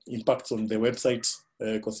impacts on the website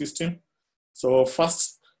ecosystem. So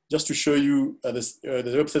first, just to show you the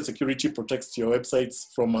website security protects your websites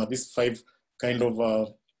from these five kind of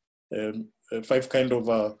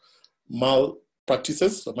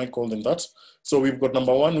malpractices, I might call them that. So we've got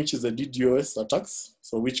number one, which is the DDoS attacks,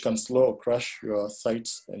 so which can slow or crash your site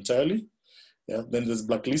entirely. Then there's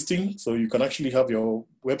blacklisting, so you can actually have your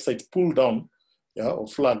website pulled down, or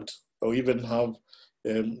flagged, or even have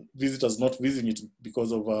visitors not visiting it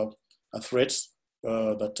because of a threat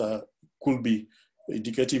that could be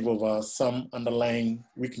indicative of some underlying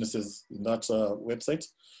weaknesses in that website.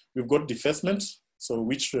 We've got defacement, so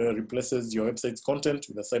which replaces your website's content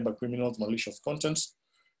with a cyber criminal's malicious content.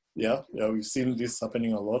 We've seen this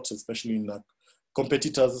happening a lot, especially in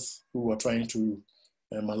competitors who are trying to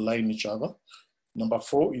malign each other. Number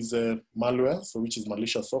four is malware, so which is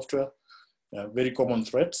malicious software. Very common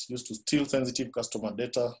threat used to steal sensitive customer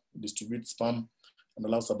data, distribute spam, and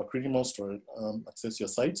allow cyber criminals to access your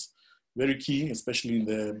sites. Very key, especially in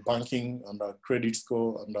the banking and credit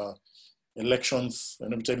score and elections.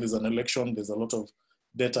 And every time there's an election, there's a lot of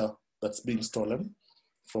data that's being stolen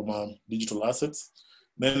from digital assets.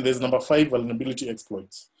 Then there's number five, vulnerability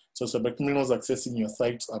exploits. So cyber criminals accessing your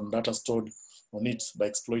site and data stored on it by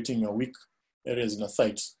exploiting your weak areas in a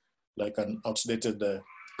site, like an outdated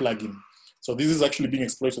plugin. So this is actually being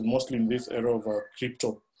exploited mostly in this era of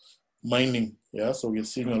crypto mining. Yeah, so we're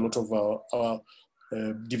seeing a lot of our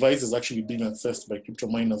devices actually being accessed by crypto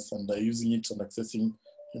miners, and they're using it and accessing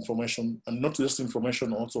information, and not just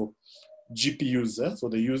information, also GPUs. So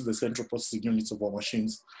they use the central processing units of our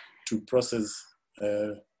machines to process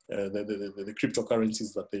the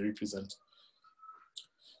cryptocurrencies that they represent.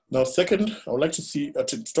 Now, second, I would like to see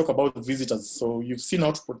to talk about visitors. So you've seen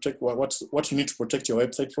how to protect what you need to protect your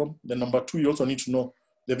website from. Then number two, you also need to know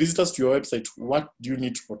the visitors to your website. What do you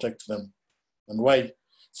need to protect them, and why?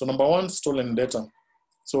 So number one, stolen data.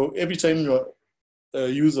 So every time your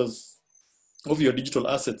users of your digital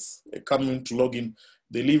assets come in to log in,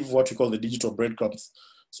 they leave what we call the digital breadcrumbs.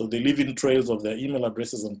 So they leave in trails of their email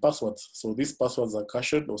addresses and passwords. So these passwords are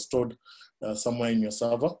cached or stored somewhere in your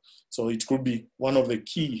server. So it could be one of the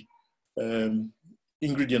key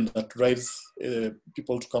ingredient that drives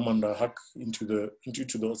people to come and hack into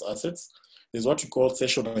those assets. There's what we call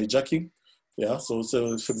session hijacking. Yeah, so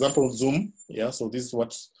for example, Zoom. Yeah, so this is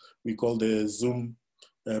what we call the Zoom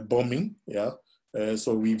bombing. Yeah,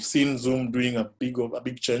 so we've seen Zoom doing a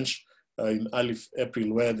big change in early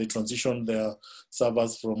April, where they transitioned their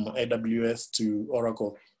servers from AWS to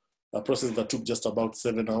Oracle, a process that took just about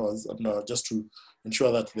 7 hours, and just to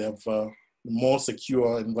ensure that they have a more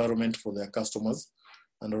secure environment for their customers.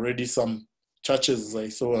 And already some churches, I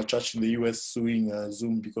saw a church in the US suing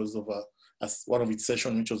Zoom because of one of its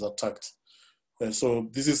sessions which was attacked. So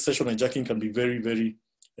this is session hijacking, can be very, very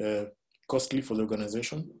costly for the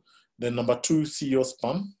organization. Then number two, SEO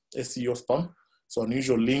spam. So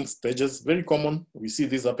unusual links, pages, very common. We see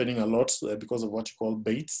this happening a lot because of what you call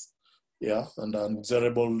baits, yeah, and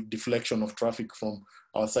undesirable deflection of traffic from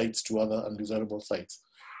our sites to other undesirable sites.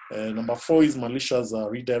 Number four is malicious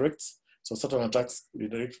redirects. So certain attacks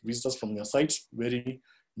redirect visitors from your site, very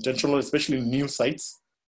intentional, especially new sites,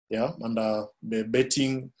 yeah, and the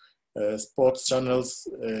betting, sports channels.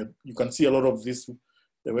 You can see a lot of these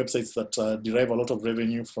websites that derive a lot of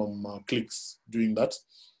revenue from clicks doing that.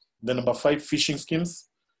 Then number five, phishing schemes.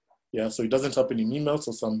 Yeah, so it doesn't happen in emails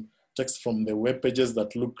or some text from the web pages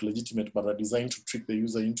that look legitimate but are designed to trick the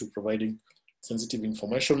user into providing sensitive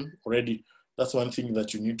information already. That's one thing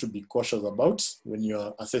that you need to be cautious about when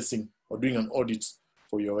you're assessing or doing an audit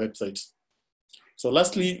for your website. So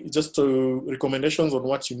lastly, just recommendations on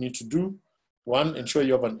what you need to do. One, ensure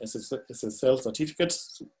you have an SSL certificate.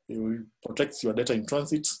 It protects your data in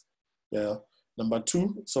transit. Yeah. Number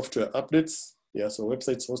two, software updates. Yeah, so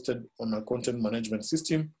websites hosted on a content management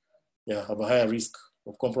system, yeah, have a higher risk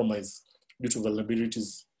of compromise due to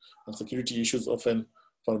vulnerabilities and security issues often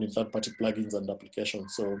found in third-party plugins and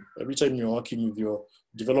applications. So every time you're working with your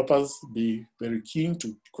developers, be very keen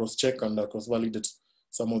to cross-check and cross-validate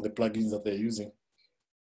some of the plugins that they're using.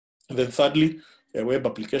 And then thirdly, a web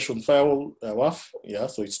application firewall, WAF, yeah,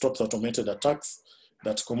 so it stops automated attacks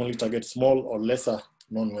that commonly target small or lesser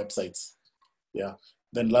known websites. Yeah.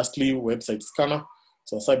 Then lastly, website scanner.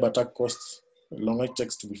 So a cyber attack costs longer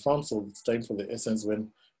text to be found, so it's time for the essence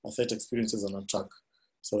when a site experiences an attack.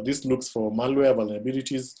 So this looks for malware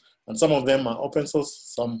vulnerabilities, and some of them are open source,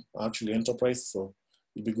 some are actually enterprise, so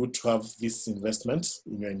it'd be good to have this investment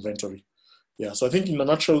in your inventory. Yeah, so I think in a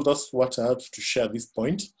nutshell, that's what I have to share at this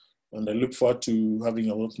point, and I look forward to having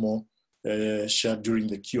a lot more shared during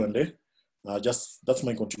the Q&A. That's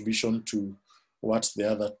my contribution to what the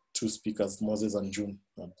other two speakers, Moses and June,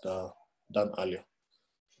 had done earlier.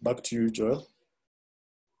 Back to you, Joel.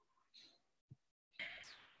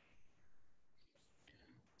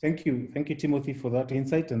 Thank you, Timothy, for that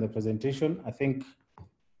insight and the presentation. I think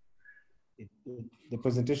the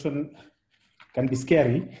presentation can be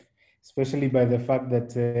scary, especially by the fact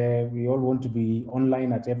that we all want to be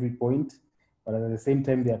online at every point, but at the same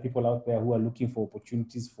time, there are people out there who are looking for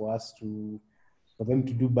opportunities for them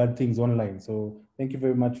to do bad things online. So thank you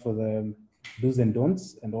very much for the do's and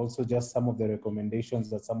don'ts, and also just some of the recommendations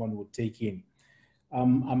that someone would take in.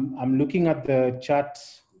 I'm looking at the chat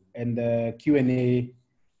and the Q&A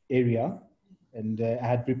area, and I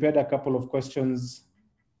had prepared a couple of questions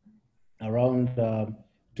around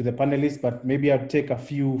to the panelists, but maybe I'll take a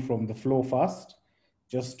few from the floor first,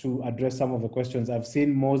 just to address some of the questions. I've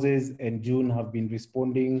seen Moses and June have been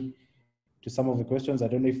responding to some of the questions. I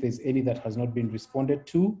don't know if there's any that has not been responded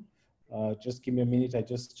to. Just give me a minute, I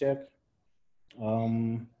just check.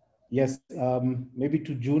 Yes, maybe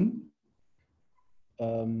to June.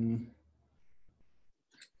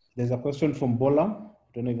 There's a question from Bola.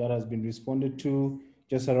 I don't know if that has been responded to.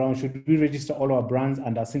 Just around, should we register all our brands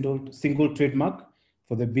under a single trademark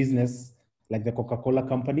for the business, like the Coca-Cola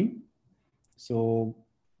company? So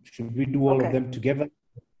should we do all of them together?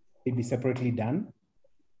 be separately done?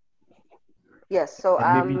 Yes, so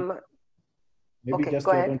maybe okay, just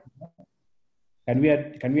go to add ahead.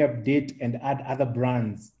 on, can we update and add other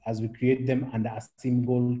brands as we create them under a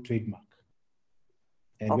single trademark?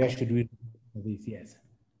 And Okay. where should we do this? Yes.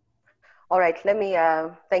 All right, let me,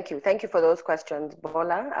 thank you for those questions,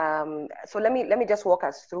 Bola. So let me just walk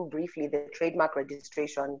us through briefly the trademark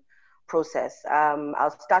registration process.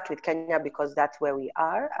 I'll start with Kenya because that's where we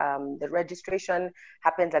are. The registration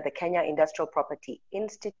happens at the Kenya Industrial Property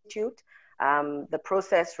Institute. The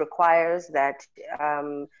process requires that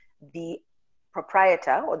the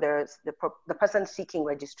proprietor or the person seeking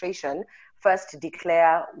registration first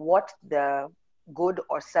declare what the good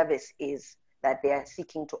or service is that they are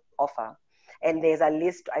seeking to offer. And there's a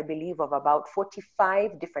list, I believe, of about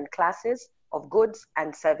 45 different classes of goods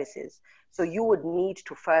and services. So you would need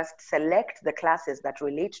to first select the classes that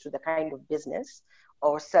relate to the kind of business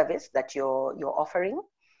or service that you're offering.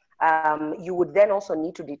 You would then also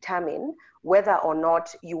need to determine whether or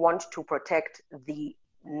not you want to protect the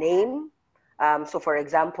name. So for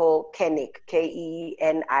example, KeNIC,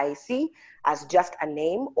 K-E-N-I-C, as just a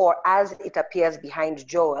name, or as it appears behind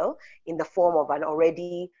Joel in the form of an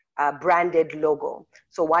already branded logo.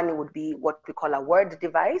 So one would be what we call a word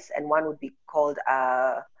device, and one would be called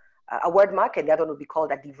a word mark, and the other one would be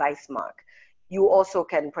called a device mark. You also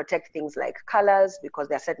can protect things like colors, because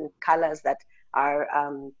there are certain colors that are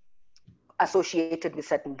associated with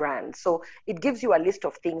certain brands. So it gives you a list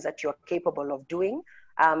of things that you're capable of doing.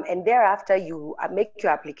 And thereafter, you make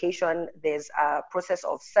your application. There's a process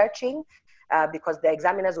of searching because the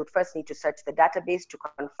examiners would first need to search the database to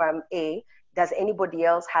confirm, A, does anybody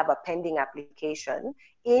else have a pending application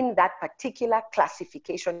in that particular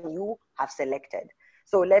classification you have selected?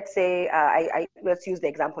 So let's say, let's use the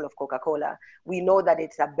example of Coca-Cola. We know that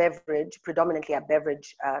it's a beverage, predominantly a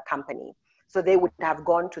beverage company. So they would have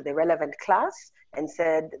gone to the relevant class and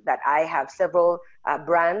said that I have several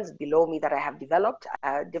brands below me that I have developed,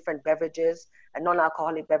 different beverages,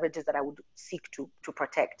 non-alcoholic beverages that I would seek to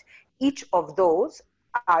protect. Each of those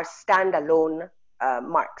are standalone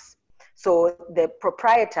marks. So the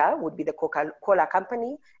proprietor would be the Coca-Cola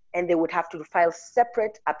company, and they would have to file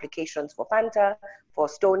separate applications for Fanta, for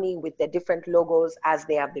Stoney with the different logos as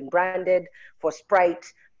they have been branded, for Sprite,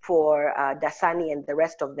 for Dasani, and the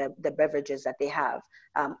rest of the beverages that they have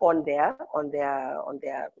on their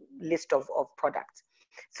list of products.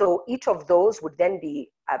 So each of those would then be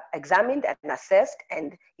examined and assessed,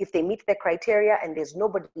 and if they meet the criteria and there's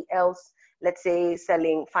nobody else, let's say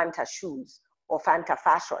selling Fanta shoes or Fanta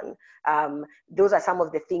fashion, those are some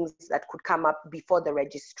of the things that could come up before the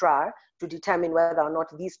registrar to determine whether or not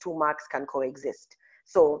these two marks can coexist.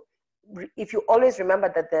 So if you always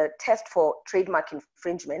remember that the test for trademark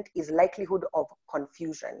infringement is likelihood of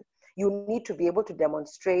confusion, you need to be able to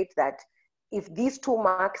demonstrate that if these two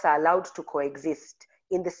marks are allowed to coexist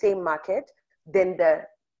in the same market, then the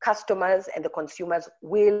customers and the consumers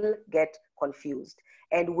will get confused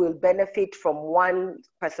and will benefit from one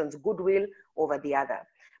person's goodwill over the other.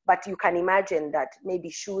 But you can imagine that maybe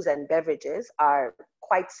shoes and beverages are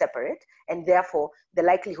quite separate, and therefore the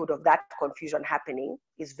likelihood of that confusion happening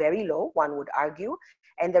is very low, one would argue.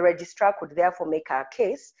 And the registrar could therefore make a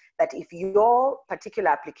case that if your particular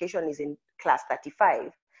application is in class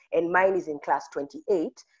 35 and mine is in class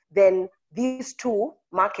 28, then these two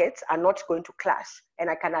markets are not going to clash, and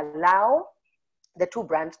I can allow the two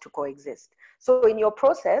brands to coexist. So in your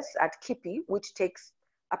process at KIPI, which takes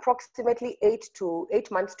approximately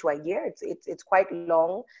 8 months to a year, it's quite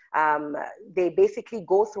long. They basically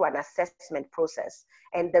go through an assessment process,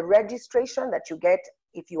 and the registration that you get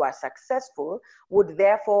if you are successful would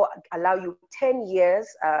therefore allow you 10 years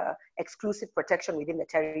exclusive protection within the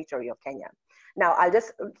territory of Kenya. Now, I'll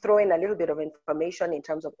just throw in a little bit of information in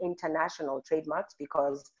terms of international trademarks,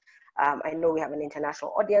 because I know we have an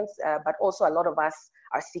international audience, but also a lot of us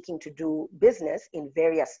are seeking to do business in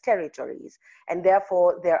various territories. And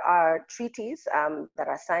therefore, there are treaties that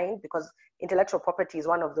are signed, because intellectual property is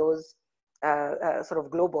one of those sort of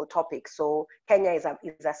global topics. So Kenya is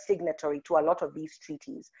a signatory to a lot of these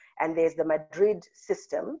treaties. And there's the Madrid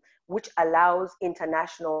system, which allows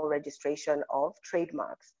international registration of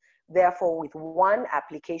trademarks. Therefore, with one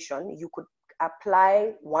application, you could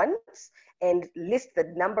apply once and list the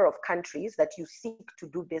number of countries that you seek to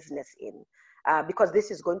do business in, because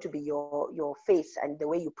this is going to be your face and the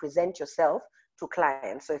way you present yourself to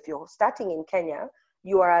clients. So if you're starting in Kenya,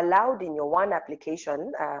 you are allowed in your one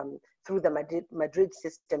application through the Madrid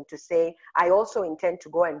system to say, I also intend to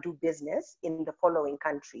go and do business in the following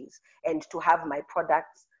countries and to have my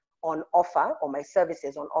products on offer, or my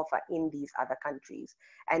services on offer in these other countries.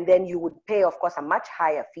 And then you would pay, of course, a much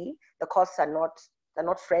higher fee. The costs are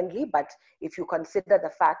not friendly, but if you consider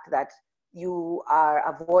the fact that you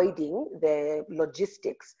are avoiding the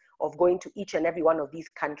logistics of going to each and every one of these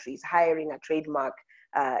countries, hiring a trademark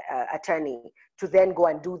attorney to then go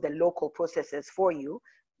and do the local processes for you,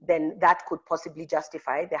 then that could possibly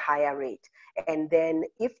justify the higher rate. And then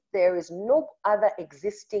if there is no other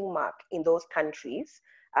existing mark in those countries,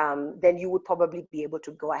 then you would probably be able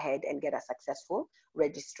to go ahead and get a successful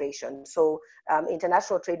registration. So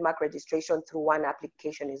international trademark registration through one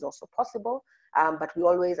application is also possible, but we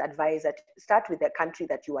always advise that start with the country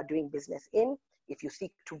that you are doing business in. If you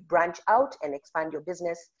seek to branch out and expand your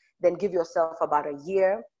business, then give yourself about a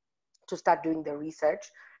year to start doing the research,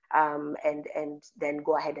 and then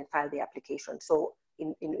go ahead and file the application. So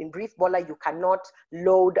in brief, Bola, you cannot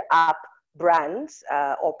load up brands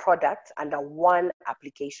or products under one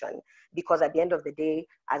application, because at the end of the day,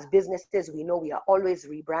 as businesses, we know we are always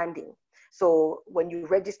rebranding. So when you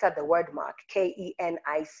register the word mark,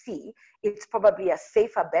 KENIC, it's probably a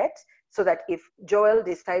safer bet, so that if Joel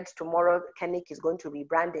decides tomorrow KeNIC is going to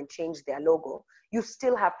rebrand and change their logo, you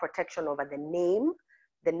still have protection over the name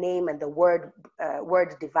and the word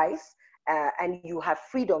device, and you have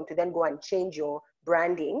freedom to then go and change your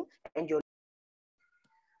branding and your.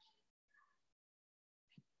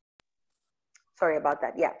 Sorry about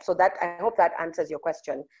that. Yeah, so that, I hope that answers your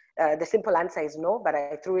question. The simple answer is no, but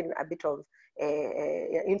I threw in a bit of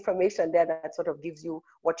information there that sort of gives you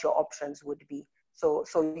what your options would be. So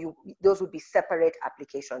those would be separate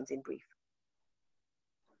applications in brief.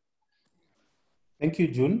 Thank you,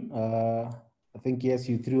 June. I think, yes,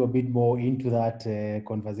 you threw a bit more into that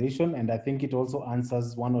conversation, and I think it also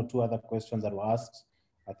answers one or two other questions that were asked,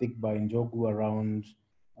 I think, by Njogu around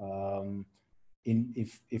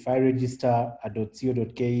if I register a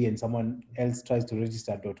 .co.ke and someone else tries to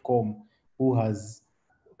register a .com,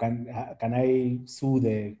 can I sue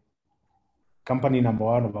the company number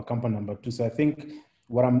one over company number two? So I think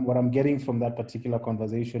what I'm getting from that particular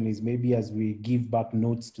conversation is, maybe as we give back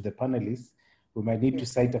notes to the panelists, we might need to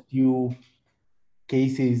cite a few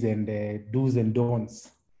cases and do's and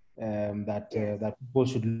don'ts that people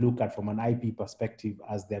should look at from an IP perspective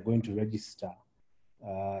as they're going to register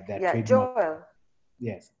their trademark. Joel.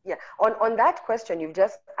 Yes. Yeah. On that question you've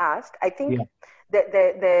just asked, I think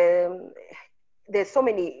there's so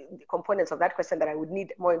many components of that question that I would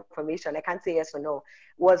need more information. I can't say yes or no.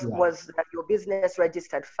 Was your business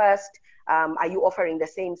registered first? Are you offering the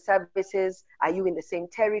same services? Are you in the same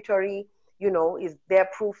territory? You know, is there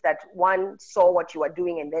proof that one saw what you are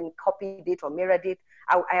doing and then copied it or mirrored it?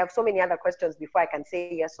 I have so many other questions before I can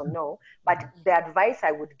say yes or no. But the advice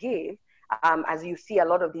I would give, as you see a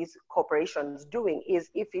lot of these corporations doing, is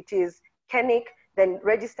if it is KeNIC, then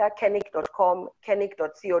register kenic.com,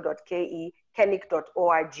 kenic.co.ke,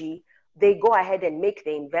 kenic.org. They go ahead and make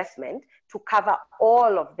the investment to cover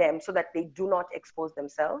all of them so that they do not expose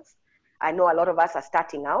themselves. I know a lot of us are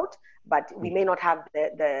starting out, but we may not have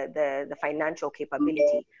the financial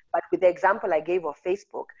capability. But with the example I gave of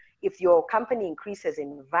Facebook, if your company increases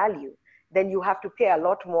in value, then you have to pay a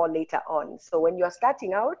lot more later on. So when you're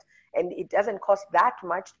starting out and it doesn't cost that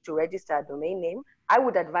much to register a domain name, I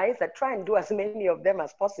would advise that try and do as many of them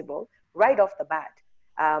as possible right off the bat,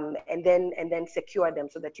 and then secure them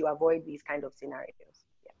so that you avoid these kind of scenarios.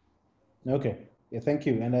 Yeah. Okay. Yeah, thank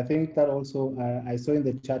you. And I think that also, I saw in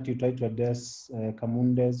the chat you tried to address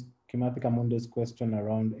Kimathi Kamunde's question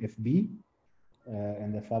around FB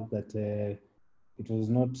and the fact that it was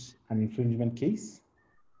not an infringement case,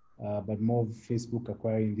 but more of Facebook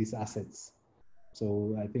acquiring these assets.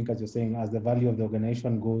 So I think, as you're saying, as the value of the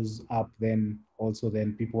organization goes up, then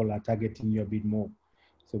people are targeting you a bit more.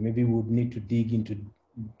 So maybe we would need to dig into,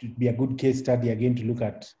 to be a good case study again, to look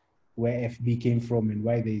at where FB came from and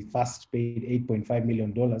why they first paid $8.5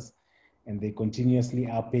 million and they continuously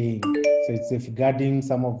are paying. So it's safeguarding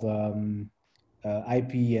some of the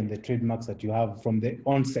IP and the trademarks that you have from the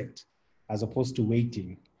onset, as opposed to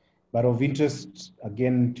waiting. But of interest,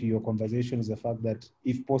 again, to your conversation is the fact that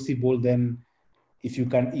if possible, then if you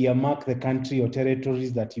can earmark the country or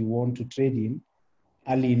territories that you want to trade in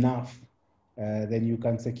early enough, then you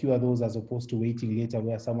can secure those, as opposed to waiting later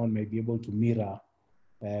where someone may be able to mirror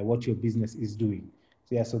what your business is doing.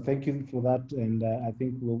 So yeah, so thank you for that. And I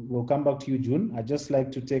think we'll come back to you, June. I'd just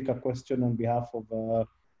like to take a question on behalf of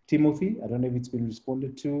Timothy. I don't know if it's been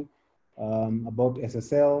responded to, about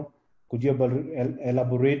SSL. Could you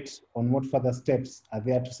elaborate on what further steps are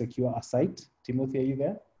there to secure a site? Timothy, are you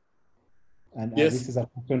there? And yes. This is a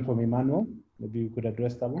question from Emmanuel. Maybe you could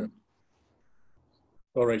address that one.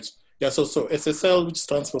 All right. Yeah, so SSL, which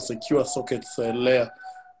stands for Secure Sockets Layer,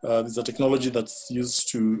 is a technology that's used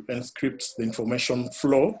to encrypt the information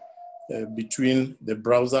flow between the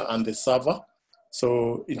browser and the server.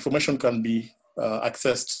 So information can be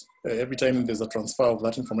accessed every time there's a transfer of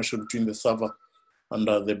that information between the server and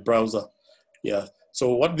the browser. Yeah.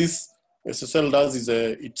 So what this SSL does is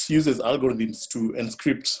it uses algorithms to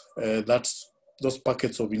encrypt those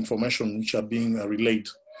packets of information which are being relayed.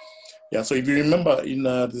 Yeah. So if you remember in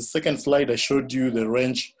the second slide, I showed you the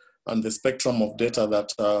range and the spectrum of data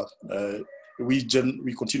that we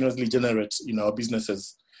continuously generate in our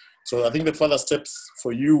businesses. So I think the further steps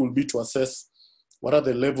for you will be to assess what are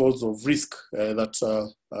the levels of risk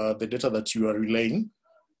that the data that you are relaying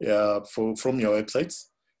from your websites.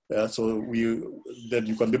 So then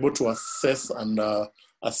you can be able to assess and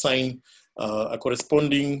assign a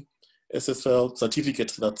corresponding SSL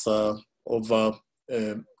certificate that's of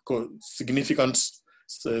significant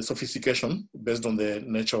sophistication based on the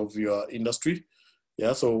nature of your industry.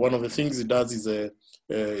 Yeah, so one of the things it does is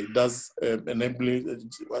SSL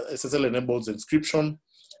enables encryption,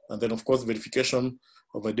 and then of course verification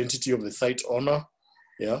of identity of the site owner.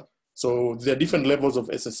 Yeah, so there are different levels of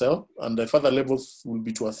SSL, and the further levels will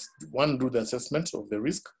be to do the assessment of the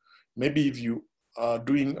risk. Maybe if you are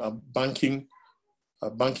doing a banking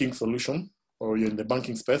solution, or you're in the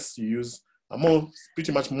banking space, you use a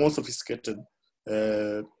pretty much more sophisticated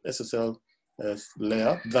SSL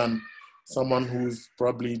layer than someone who's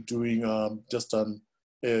probably doing just an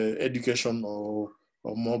education or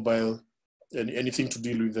mobile, anything to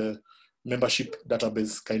deal with the membership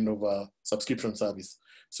database kind of subscription service.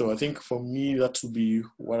 So I think for me, that would be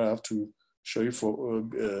what I have to show you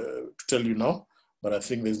to tell you now. But I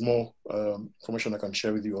think there's more information I can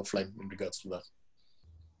share with you offline in regards to that.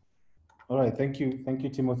 All right, thank you,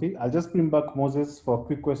 Timothy. I'll just bring back Moses for a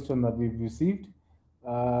quick question that we've received.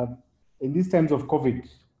 In these times of COVID,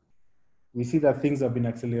 we see that things have been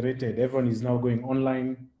accelerated. Everyone is now going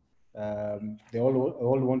online. They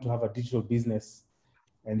all want to have a digital business,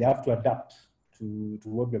 and they have to adapt to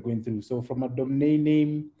what we're going through. So from a domain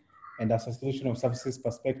name and association of services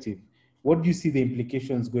perspective, what do you see the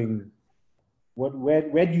implications going?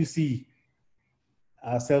 Where do you see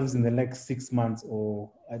ourselves in the next 6 months? Or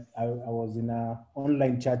I was in an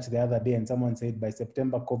online church the other day and someone said by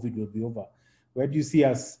September, COVID will be over. Where do you see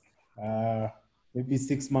us maybe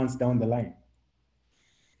 6 months down the line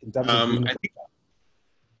in terms of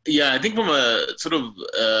I think from a sort of,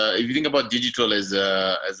 if you think about digital as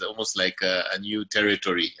almost like a new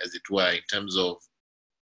territory, as it were, in terms of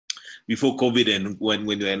before COVID and when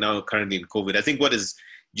we are now currently in COVID, I think what has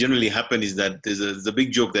generally happened is that there's a big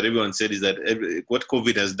joke that everyone said is that what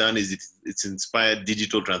COVID has done is it's inspired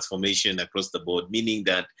digital transformation across the board, meaning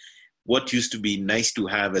that what used to be nice to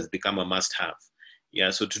have has become a must have.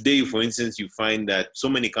 Yeah, so today, for instance, you find that so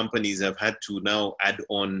many companies have had to now add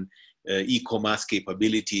on e-commerce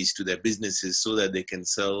capabilities to their businesses so that they can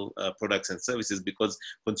sell products and services, because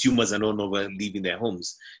consumers are no longer leaving their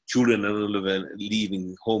homes. Children are no longer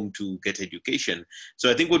leaving home to get education. So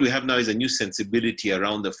I think what we have now is a new sensibility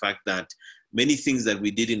around the fact that many things that we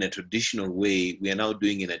did in a traditional way, we are now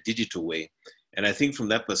doing in a digital way. And I think from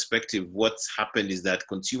that perspective, what's happened is that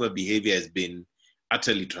consumer behavior has been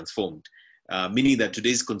utterly transformed. Meaning that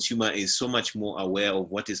today's consumer is so much more aware of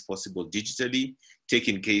what is possible digitally. Take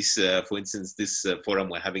in case, for instance, this forum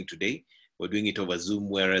we're having today, we're doing it over Zoom,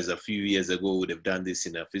 whereas a few years ago we would have done this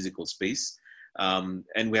in a physical space.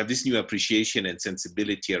 And we have this new appreciation and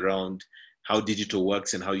sensibility around how digital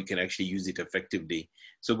works and how you can actually use it effectively.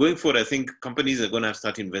 So going forward, I think companies are going to have to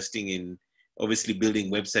start investing in obviously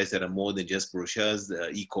building websites that are more than just brochures,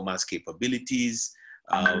 e-commerce capabilities,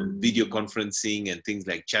 video conferencing and things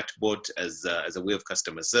like chatbot as a way of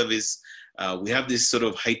customer service. We have this sort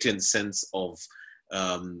of heightened sense of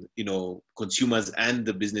consumers and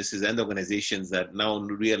the businesses and the organizations that now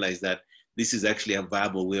realize that this is actually a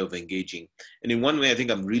viable way of engaging. And in one way, I think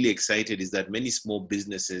I'm really excited is that many small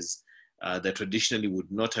businesses that traditionally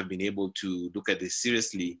would not have been able to look at this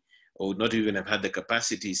seriously or would not even have had the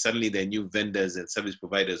capacity, suddenly there are new vendors and service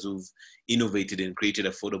providers who've innovated and created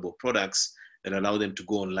affordable products that allow them to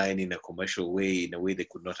go online in a commercial way, in a way they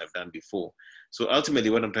could not have done before. So ultimately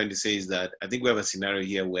what I'm trying to say is that I think we have a scenario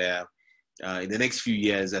here where in the next few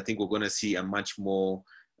years, I think we're going to see a much more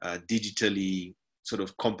digitally sort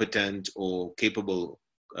of competent or capable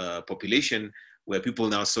population, where people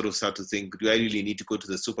now sort of start to think, do I really need to go to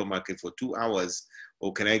the supermarket for 2 hours,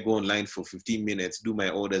 or can I go online for 15 minutes, do my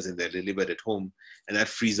orders and they're delivered at home? And that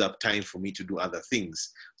frees up time for me to do other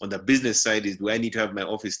things. On the business side is, do I need to have my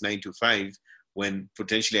office 9 to 5 when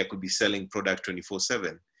potentially I could be selling product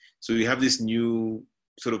 24/7? So you have this new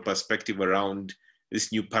sort of perspective around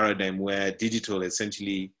this new paradigm where digital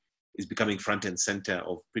essentially is becoming front and center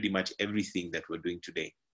of pretty much everything that we're doing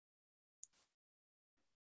today?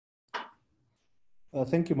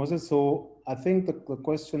 Thank you, Moses. So I think the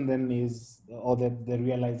question then is, or the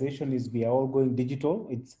realization is, we are all going digital.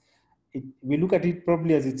 We look at it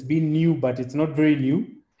probably as it's been new, but it's not very new.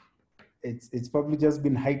 It's probably just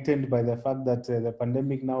been heightened by the fact that the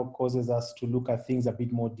pandemic now causes us to look at things a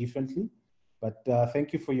bit more differently. But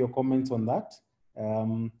thank you for your comments on that.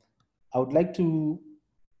 I would like to,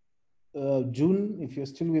 June, if you're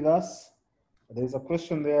still with us, there's a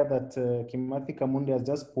question there that Kimathi Kamundi has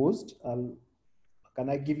just posed. Can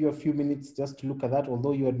I give you a few minutes just to look at that?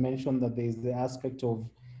 Although you had mentioned that there's the aspect of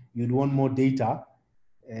you'd want more data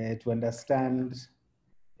to understand.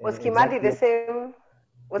 Was Kimathi exactly the same?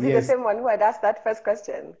 Was he Yes. the same one who had asked that first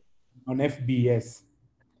question? On FBS.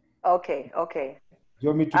 Okay, okay. Do you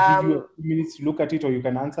want me to give you a few minutes to look at it, or you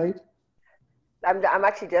can answer it? I'm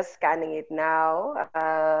actually just scanning it now.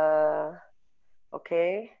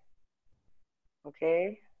 Okay.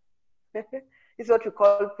 Okay. This is what we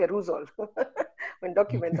call perusal when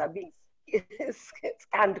documents are being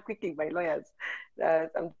scanned quickly by lawyers.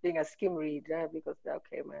 I'm doing a skim read because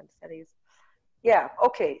okay, man, that is, yeah,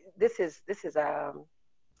 okay. This is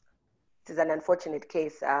an unfortunate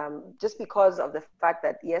case, just because of the fact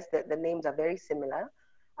that yes, the names are very similar.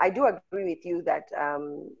 I do agree with you that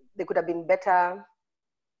there could have been better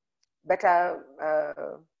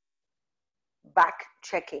back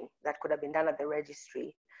checking that could have been done at the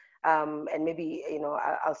registry. And maybe, you know,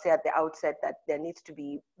 I'll say at the outset that there needs to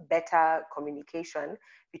be better communication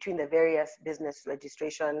between the various business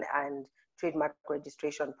registration and trademark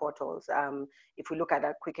registration portals. If we look at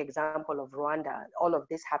a quick example of Rwanda, all of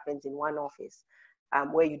this happens in one office.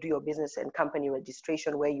 Where you do your business and company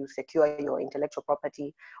registration, where you secure your intellectual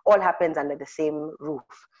property, all happens under the same roof.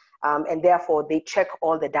 And therefore, they check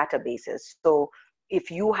all the databases. So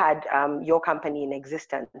if you had your company in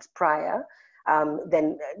existence prior,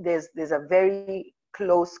 then there's a very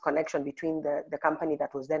close connection between the company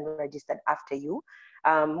that was then registered after you.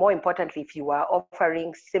 More importantly, if you are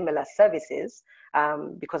offering similar services,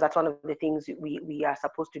 because that's one of the things we are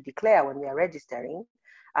supposed to declare when we are registering,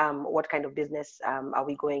 what kind of business are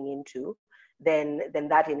we going into, then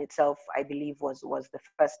that in itself, I believe, was the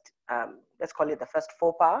first, let's call it the first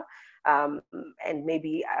faux pas. And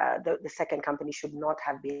maybe the second company should not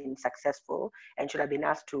have been successful and should have been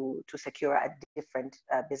asked to secure a different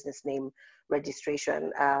business name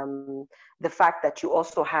registration. The fact that you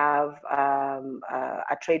also have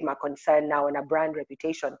a trademark concern now and a brand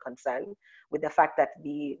reputation concern, with the fact that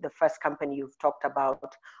the first company you've talked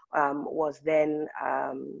about was then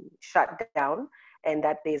shut down, and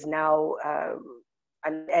that there's now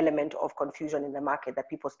an element of confusion in the market that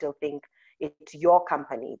people still think it's your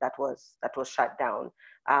company that was shut down,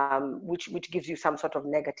 which gives you some sort of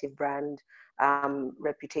negative brand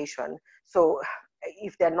reputation. So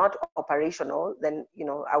if they're not operational, then, you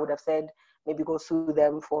know, I would have said maybe go sue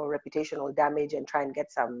them for reputational damage and try and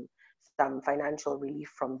get some financial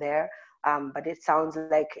relief from there. But it sounds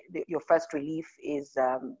like your first relief is,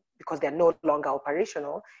 because they're no longer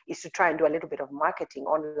operational, is to try and do a little bit of marketing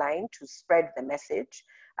online to spread the message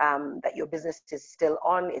that your business is still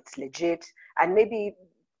on, it's legit, and maybe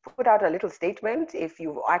put out a little statement if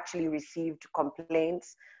you've actually received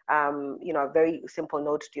complaints, you know, a very simple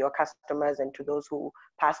note to your customers and to those who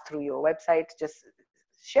pass through your website, just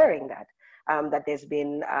sharing that. That there's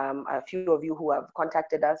been a few of you who have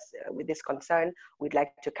contacted us with this concern. We'd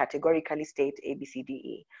like to categorically state A, B, C, D,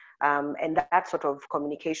 E. And that sort of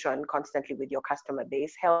communication constantly with your customer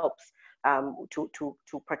base helps to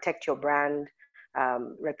protect your brand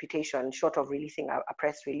reputation, short of releasing a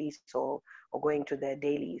press release or going to the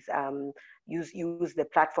dailies. Use the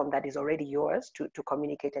platform that is already yours to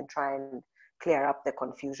communicate and try and clear up the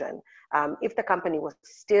confusion. If the company was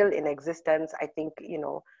still in existence, I think, you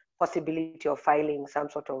know, possibility of filing some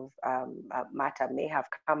sort of matter may have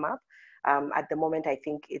come up. At the moment, I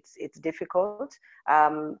think it's difficult.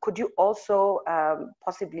 Could you also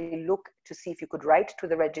possibly look to see if you could write to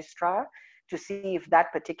the registrar to see if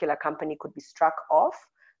that particular company could be struck off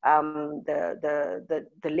the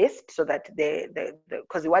list, so that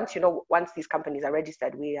because once these companies are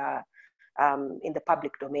registered, we are in the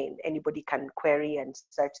public domain. Anybody can query and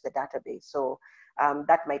search the database. So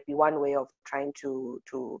that might be one way of trying to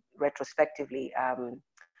retrospectively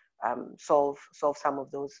solve some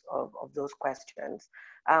of those questions.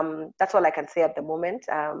 That's all I can say at the moment.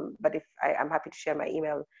 But if I'm happy to share my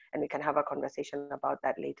email and we can have a conversation about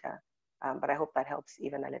that later. But I hope that helps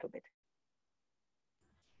even a little bit.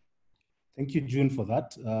 Thank you, June, for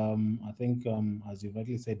that. I think, as you've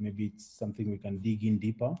rightly said, maybe it's something we can dig in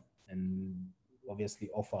deeper and obviously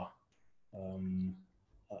offer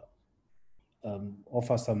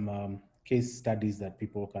some case studies that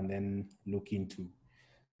people can then look into.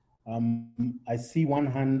 I see one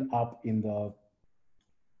hand up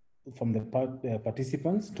from the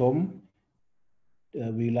participants. Tom,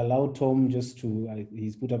 we'll allow Tom just to,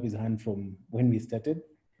 he's put up his hand from when we started,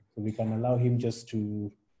 so we can allow him just to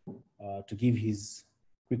give his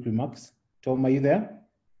quick remarks. Tom, are you there?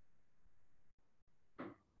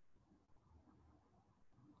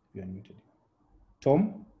 You're unmuted.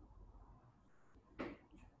 Tom?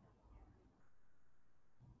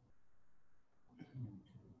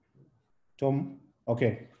 Tom,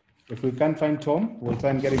 okay. If we can't find Tom, we'll try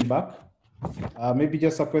and get him back. Maybe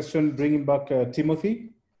just a question, bringing back Timothy.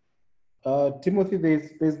 Timothy,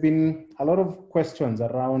 there's been a lot of questions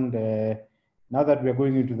around now that we're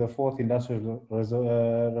going into the fourth industrial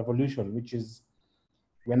revolution, which is,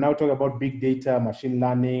 we're now talking about big data, machine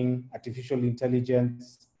learning, artificial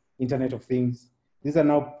intelligence, Internet of Things. These are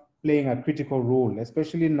now playing a critical role,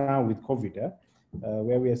 especially now with COVID,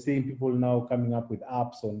 where we are seeing people now coming up with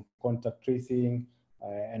apps on contact tracing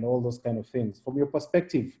and all those kind of things. From your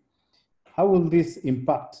perspective, how will this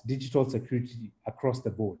impact digital security across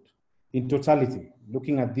the board in totality,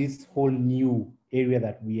 looking at this whole new area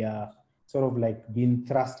that we are sort of like being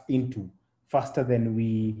thrust into faster than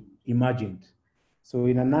we imagined? So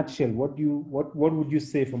in a nutshell, what would you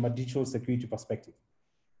say from a digital security perspective?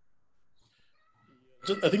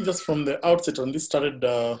 I think just from the outset, and this started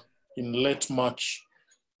in late March,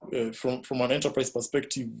 from an enterprise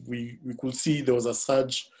perspective, we could see there was a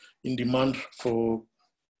surge in demand for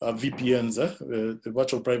VPNs, the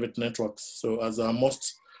virtual private networks. So as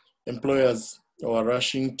most employers are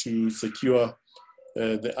rushing to secure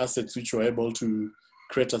the assets which were able to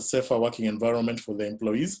create a safer working environment for the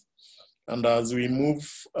employees. And as we move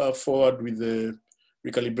forward with the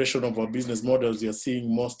recalibration of our business models, you're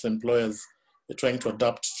seeing most employers trying to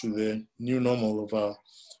adapt to the new normal of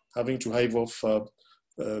having to hive off a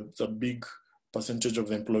big percentage of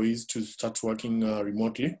the employees to start working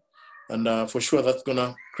remotely. And for sure, that's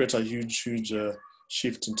gonna create a huge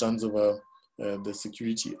shift in terms of the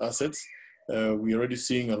security assets. We're already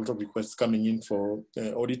seeing a lot of requests coming in for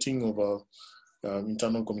auditing of our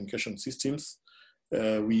internal communication systems.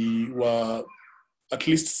 We were, at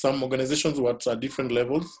least some organizations were at different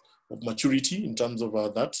levels of maturity in terms of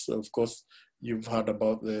that. So of course, you've heard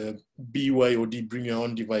about the BYOD, bring your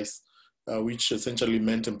own device, which essentially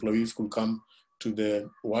meant employees could come to the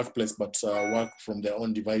workplace, but work from their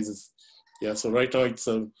own devices. Yeah, so right now it's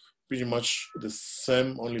pretty much the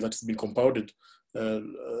same, only that it's been compounded.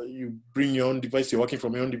 You bring your own device, you're working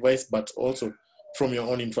from your own device, but also from your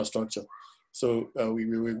own infrastructure. So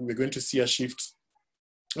we're going to see a shift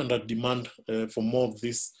and a demand for more of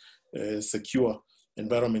these secure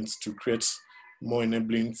environments to create more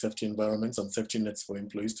enabling safety environments and safety nets for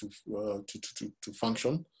employees to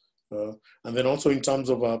function. And then also in terms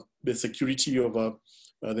of the security of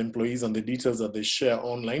the employees and the details that they share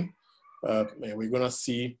online, we're going to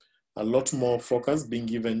see a lot more focus being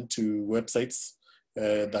given to websites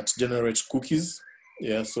that generate cookies.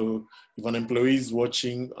 Yeah, so if an employee is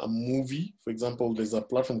watching a movie, for example, there's a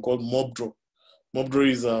platform called Mobdro. Mobdro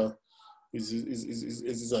is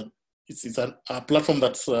a platform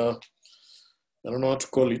that's I don't know how to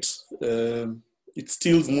call it. It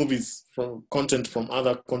steals movies from content from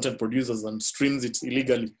other content producers and streams it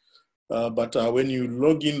illegally. But when you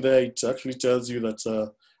log in there, it actually tells you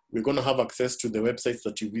that we're going to have access to the websites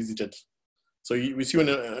that you visited. So we see when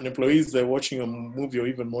an employee is watching a movie or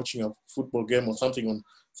even watching a football game or something on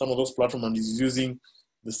some of those platforms and is using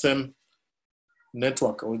the same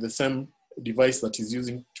network or the same device that he's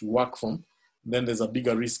using to work from, then there's a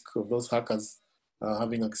bigger risk of those hackers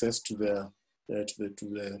having access to the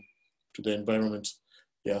environment.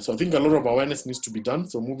 Yeah, so I think a lot of awareness needs to be done.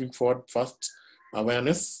 So moving forward, first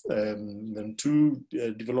awareness, then two,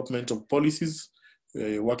 development of policies,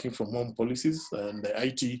 working from home policies, and the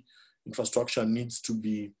IT infrastructure needs to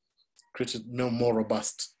be created more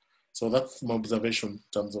robust. So that's my observation in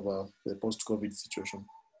terms of the post-COVID situation.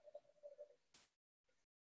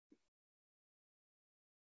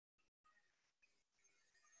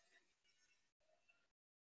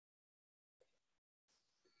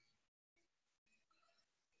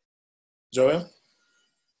 Joel,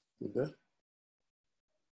 you there?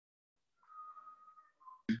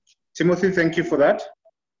 Timothy, thank you for that.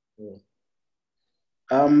 Yeah.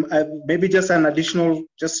 Maybe just an additional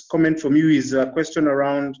comment from you is a question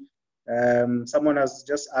around, someone has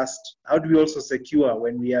just asked, how do we also secure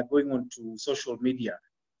when we are going on to social media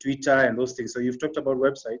Twitter and those things. So you've talked about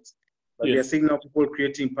websites, but we are seeing now people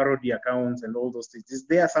creating parody accounts and all those things. Is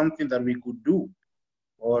there something that we could do?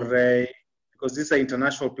 Or because these are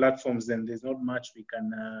international platforms, then there's not much we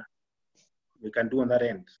can do on that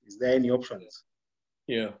end. Is there any options?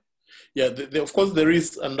 Yeah, of course there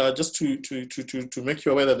is, and just to make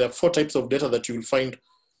you aware that there are 4 types of data that you will find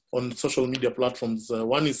on social media platforms.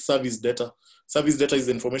 One is service data. Service data is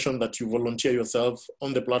information that you volunteer yourself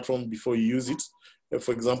on the platform before you use it.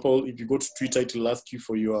 For example, if you go to Twitter, it will ask you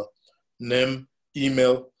for your name,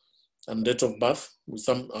 email, and date of birth.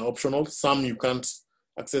 Some are optional. Some you can't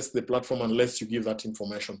access the platform unless you give that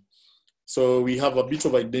information. So we have a bit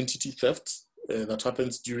of identity theft that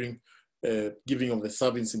happens during giving of the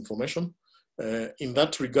service information. In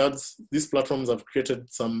that regards, these platforms have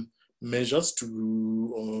created some measures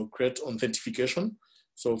to create authentication.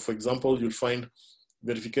 So for example, you'll find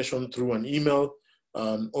verification through an email,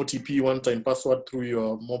 an OTP, one-time password through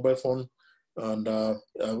your mobile phone, and a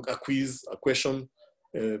quiz, a question,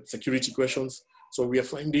 security questions. So we are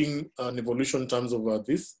finding an evolution in terms of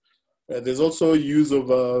this. There's also use of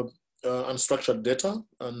unstructured data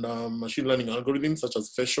and machine learning algorithms such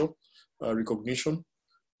as facial recognition.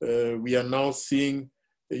 We are now seeing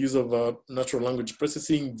the use of natural language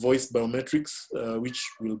processing, voice biometrics, which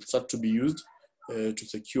will start to be used to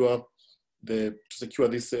secure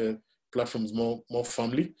these platforms more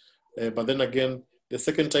firmly. But then again, the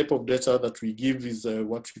second type of data that we give is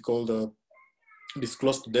what we call the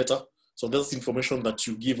disclosed data. So that's information that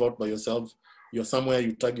you give out by yourself. You're somewhere,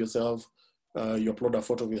 you tag yourself, you upload a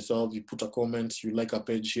photo of yourself, you put a comment, you like a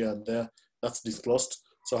page here and there. That's disclosed.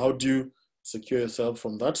 So how do you secure yourself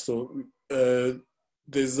from that? So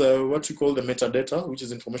there's what we call the metadata, which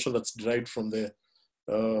is information that's derived from the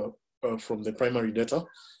primary data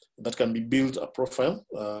that can be built a profile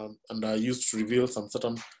and are used to reveal some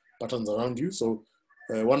certain patterns around you. So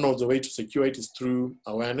one of the ways to secure it is through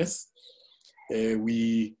awareness.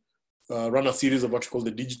 We run a series of what we call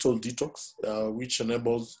the digital detox, which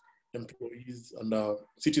enables employees and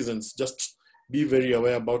citizens just be very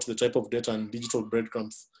aware about the type of data and digital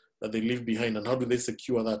breadcrumbs that they leave behind and how do they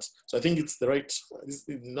secure that. So I think it's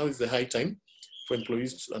now is the high time for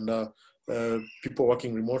employees and people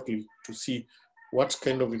working remotely to see what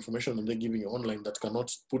kind of information are they giving online that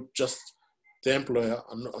cannot put just the employer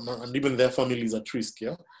and even their families at risk,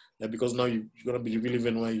 because now you're going to be revealing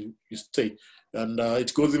even where you stay. And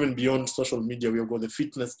it goes even beyond social media. We've got the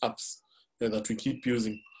fitness apps that we keep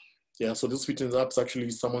using. So those fitness apps, actually,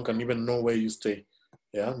 someone can even know where you stay.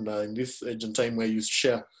 And in this age and time where you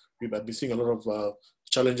share, we've been seeing a lot of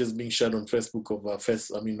challenges being shared on Facebook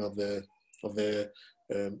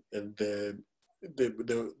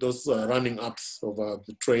those running apps of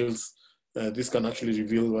the trails. This can actually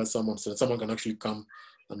reveal where someone can actually come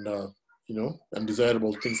and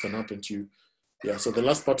undesirable things can happen to you. So the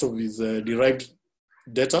last part of is derived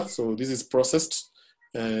data. So this is processed.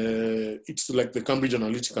 It's like the Cambridge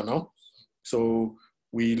Analytica now. So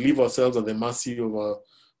we leave ourselves at the mercy of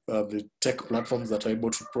the tech platforms that are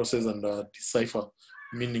able to process and decipher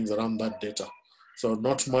meanings around that data. So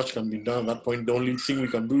not much can be done at that point. The only thing we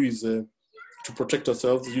can do is to protect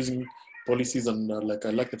ourselves using policies and I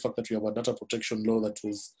like the fact that we have a data protection law that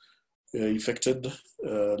was effected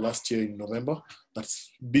last year in November.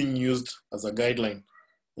 That's being used as a guideline,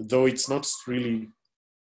 though it's not really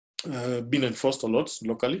been enforced a lot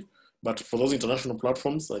locally. But for those international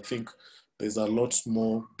platforms, I think there's a lot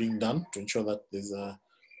more being done to ensure that there's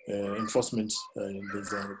enforcement,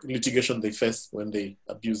 there's litigation they face when they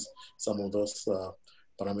abuse some of those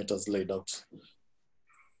parameters laid out.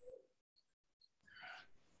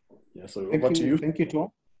 So over to you. Thank you,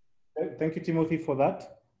 Tom. Thank you, Timothy, for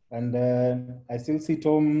that. And I still see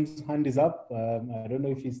Tom's hand is up. I don't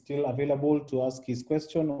know if he's still available to ask his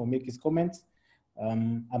question or make his comments.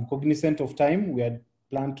 I'm cognizant of time. We had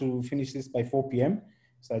planned to finish this by 4 p.m.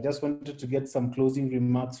 So I just wanted to get some closing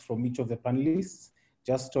remarks from each of the panelists,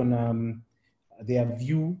 just on their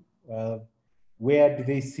view. Where do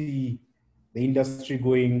they see the industry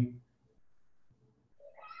going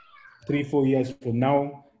 3-4 years from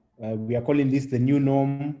now? We are calling this the new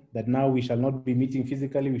norm, that now we shall not be meeting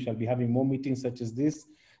physically, we shall be having more meetings such as this.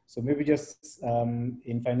 So maybe just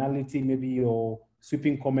in finality, maybe your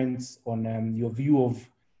sweeping comments on your view of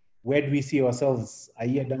where do we see ourselves a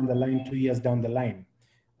year down the line, 2 years down the line.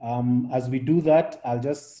 As we do that, I'll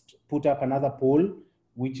just put up another poll,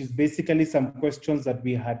 which is basically some questions that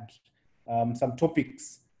we had, some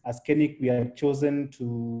topics as KeNIC we had chosen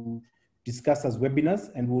to discuss as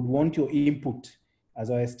webinars, and would want your input as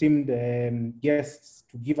our esteemed guests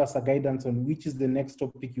to give us a guidance on which is the next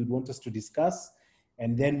topic you'd want us to discuss.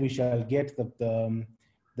 And then we shall get the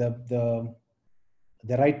the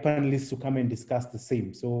right panelists to come and discuss the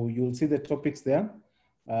same. So you'll see the topics there.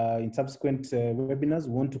 In subsequent webinars,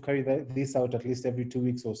 we want to carry this out at least every 2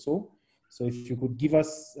 weeks or so. So if you could give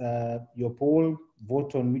us your poll,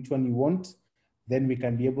 vote on which one you want, then we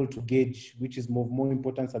can be able to gauge which is more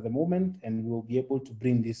important at the moment, and we'll be able to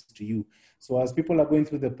bring this to you. So as people are going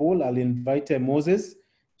through the poll, I'll invite Moses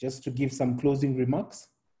just to give some closing remarks.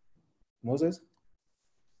 Moses?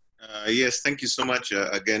 Yes, thank you so much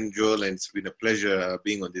again, Joel, and it's been a pleasure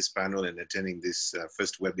being on this panel and attending this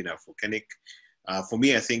first webinar for KeNIC. For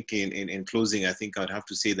me, I think in closing, I think I'd have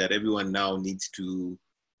to say that everyone now needs to,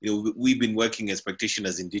 we've been working as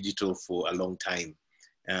practitioners in digital for a long time.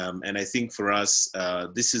 And I think for us,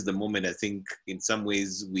 this is the moment I think in some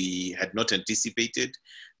ways we had not anticipated.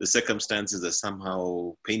 The circumstances are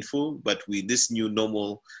somehow painful, but with this new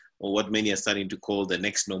normal, or what many are starting to call the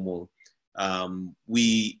next normal,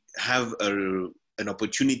 we have an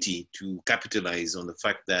opportunity to capitalize on the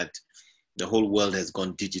fact that the whole world has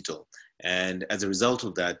gone digital. And as a result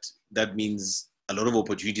of that, that means a lot of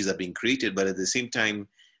opportunities are being created, but at the same time,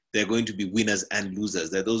 there are going to be winners and losers.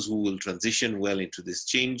 There are those who will transition well into this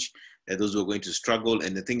change. There are those who are going to struggle.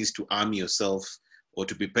 And the thing is to arm yourself or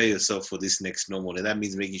to prepare yourself for this next normal. And that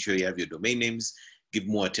means making sure you have your domain names, give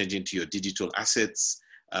more attention to your digital assets,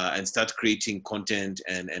 and start creating content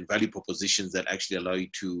and value propositions that actually allow you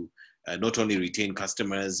to not only retain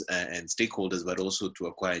customers and stakeholders, but also to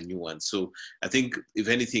acquire new ones. So I think, if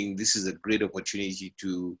anything, this is a great opportunity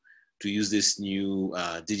to use this new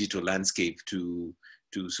digital landscape to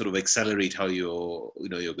sort of accelerate how your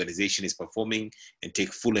organization is performing and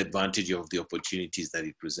take full advantage of the opportunities that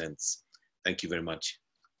it presents. Thank you very much.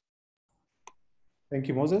 Thank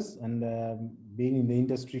you, Moses. And being in the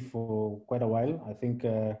industry for quite a while, I think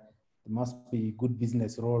there must be good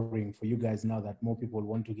business roaring for you guys now that more people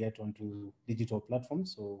want to get onto digital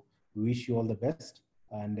platforms. So we wish you all the best.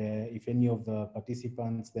 And if any of the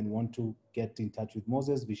participants then want to get in touch with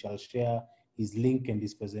Moses, we shall share his link and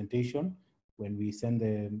his presentation when we send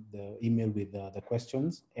the email with the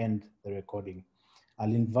questions and the recording.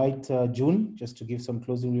 I'll invite June just to give some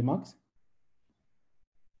closing remarks.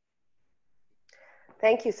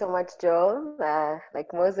 Thank you so much, Joel.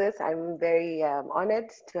 Like Moses, I'm very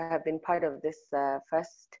honored to have been part of this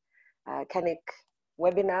first KeNIC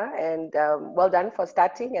webinar, and well done for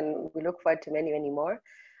starting, and we look forward to many, many more.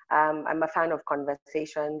 I'm a fan of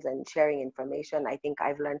conversations and sharing information. I think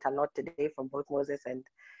I've learned a lot today from both Moses and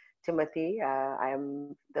Timothy. I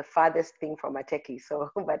am the farthest thing from a techie, so,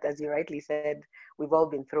 but as you rightly said, we've all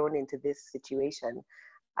been thrown into this situation.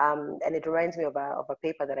 And it reminds me of a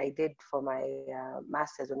paper that I did for my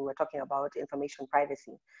master's when we were talking about information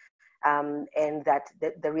privacy. And that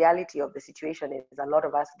the reality of the situation is a lot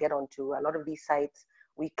of us get onto a lot of these sites,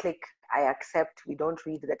 we click, I accept, we don't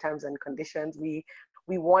read the terms and conditions. We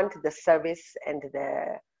want the service and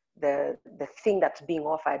the thing that's being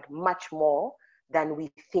offered much more than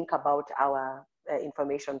we think about our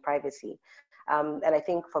information privacy. And I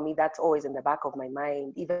think for me, that's always in the back of my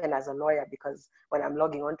mind, even as a lawyer, because when I'm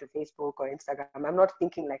logging onto Facebook or Instagram, I'm not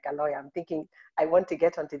thinking like a lawyer. I'm thinking I want to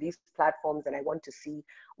get onto these platforms and I want to see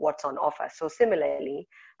what's on offer. So similarly,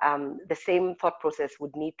 the same thought process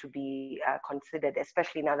would need to be considered,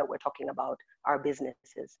 especially now that we're talking about our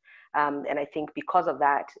businesses. And I think because of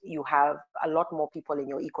that, you have a lot more people in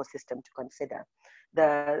your ecosystem to consider.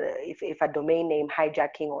 If a domain name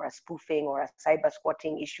hijacking or a spoofing or a cyber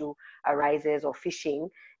squatting issue arises, or phishing,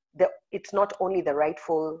 it's not only the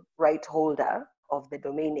rightful right holder of the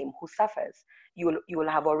domain name who suffers. You will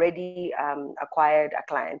have already acquired a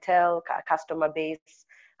clientele, a customer base.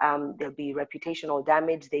 There'll be reputational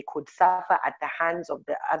damage. They could suffer at the hands of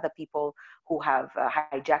the other people who have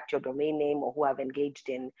hijacked your domain name or who have engaged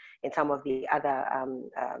in some of the other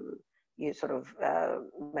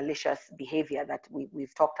malicious behavior that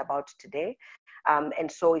we've talked about today.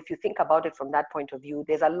 And so if you think about it from that point of view,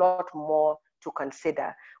 there's a lot more to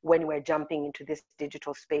consider when we're jumping into this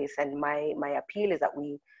digital space. And my appeal is that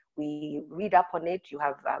we read up on it. You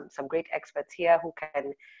have some great experts here who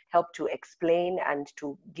can help to explain and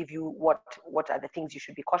to give you what are the things you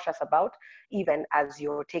should be cautious about, even as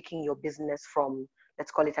you're taking your business from,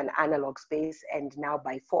 let's call it an analog space, and now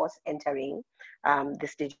by force entering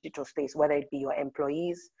this digital space, whether it be your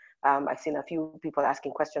employees. I've seen a few people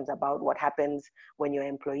asking questions about what happens when your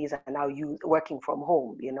employees are now working from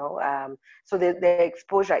home, so the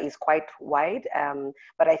exposure is quite wide,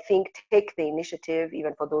 but I think take the initiative,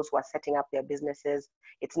 even for those who are setting up their businesses.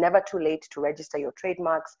 It's never too late to register your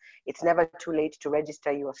trademarks. It's never too late to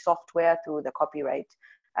register your software through the copyright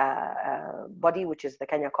body, which is the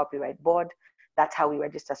Kenya Copyright Board. That's how we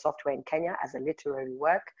register software in Kenya, as a literary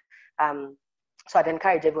work. So I'd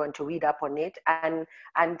encourage everyone to read up on it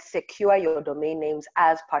and secure your domain names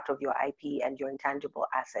as part of your IP and your intangible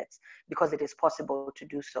assets, because it is possible to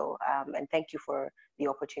do so. And thank you for the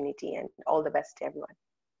opportunity, and all the best to everyone.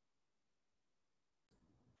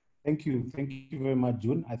 Thank you very much,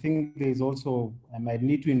 June. I think there's also, I might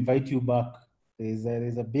need to invite you back.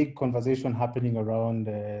 There's a big conversation happening around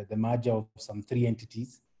the merger of some 3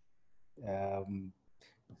 entities.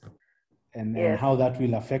 And how that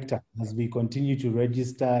will affect us as we continue to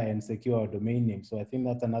register and secure our domain name. So I think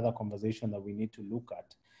that's another conversation that we need to look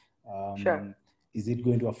at. Sure. Is it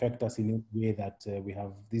going to affect us in a way that we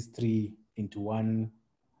have these 3 into one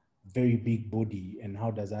very big body, and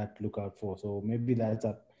how does that look out for? So maybe that's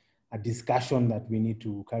a discussion that we need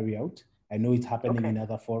to carry out. I know it's happening in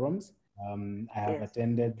other forums. I have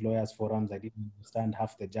attended lawyers forums. I didn't understand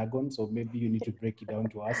half the jargon, so maybe you need to break it down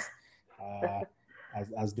to us.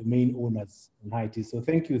 As domain owners and how it is. So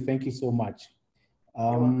thank you so much.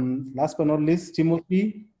 Last but not least,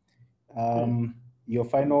 Timothy, your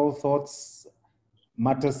final thoughts,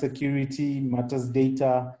 matters security, matters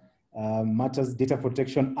data, matters Data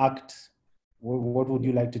Protection Act. What would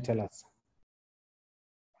you like to tell us?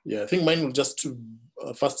 Yeah, I think mine will just to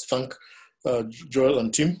first thank Joel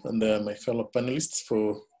and Tim and my fellow panelists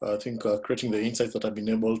for, I think, creating the insights that I've been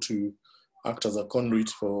able to act as a conduit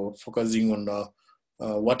for focusing on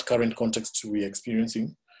what current context we're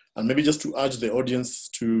experiencing. And maybe just to urge the audience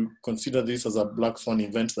to consider this as a black swan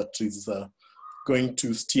event that is going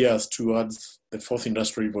to steer us towards the 4th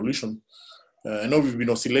industrial revolution. I know we've been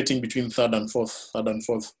oscillating between third and fourth.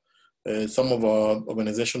 Some of our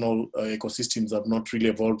organizational ecosystems have not really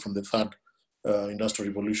evolved from the 3rd industrial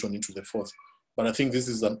revolution into the 4th. But I think this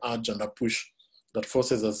is an urge and a push that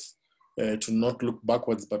forces us to not look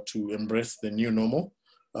backwards, but to embrace the new normal.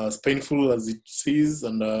 As painful as it is,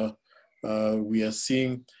 and we are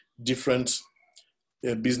seeing different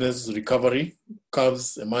business recovery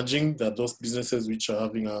curves emerging. There are those businesses which are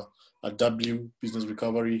having a W business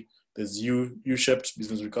recovery. There's U-shaped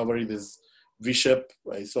business recovery. There's V-shape.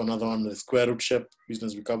 I saw another one, the square root shape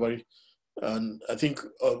business recovery. And I think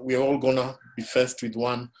we're all gonna be faced with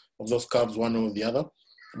one of those curves, one or the other.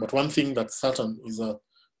 But one thing that's certain is that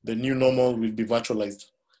the new normal will be virtualized.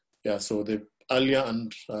 Yeah, so the earlier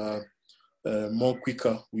and more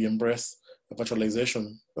quicker we embrace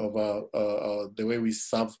virtualization of the way we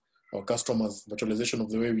serve our customers, virtualization of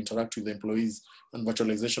the way we interact with the employees, and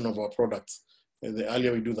virtualization of our products. The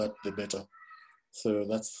earlier we do that, the better. So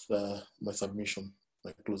that's my submission,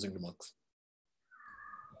 my closing remarks.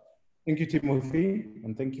 Thank you, Timothy,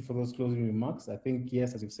 and thank you for those closing remarks. I think,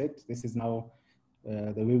 yes, as you've said, this is now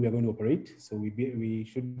the way we are going to operate. So we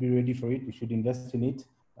should be ready for it. We should invest in it.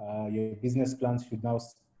 Your business plans should now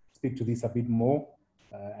speak to this a bit more.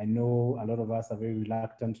 I know a lot of us are very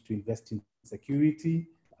reluctant to invest in security.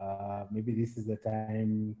 Maybe this is the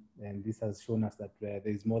time, and this has shown us that there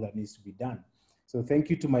is more that needs to be done. So thank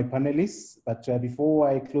you to my panelists. But before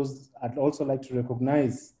I close, I'd also like to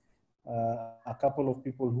recognize a couple of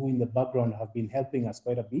people who in the background have been helping us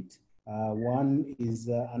quite a bit. One is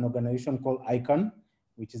an organization called ICANN,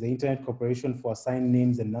 which is the Internet Corporation for Assigned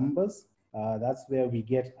Names and Numbers. That's where we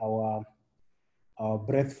get our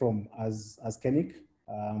breath from as KeNIC.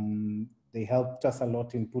 They helped us a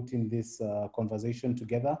lot in putting this conversation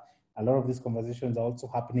together. A lot of these conversations are also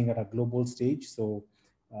happening at a global stage. So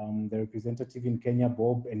the representative in Kenya,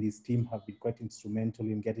 Bob, and his team have been quite instrumental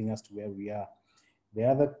in getting us to where we are. The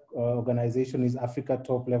other organization is Africa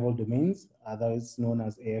Top Level Domains, others known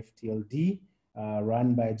as AFTLD,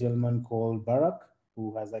 run by a gentleman called Barak,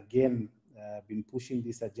 who has again been pushing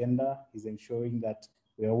this agenda. He's ensuring that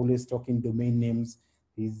we're always talking domain names.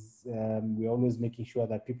 We're always making sure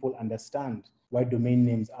that people understand why domain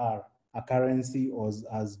names are a currency, or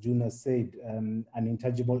as June has said, an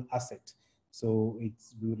intangible asset. So we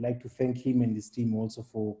would like to thank him and his team also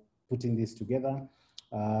for putting this together.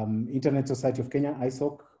 Internet Society of Kenya,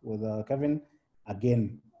 ISOC, with Kevin,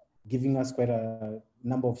 again, giving us quite a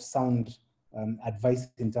number of sound advice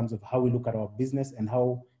in terms of how we look at our business and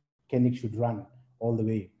how KeNIC should run all the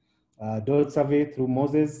way. Dot Survey through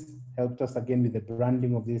Moses helped us again with the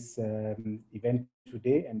branding of this event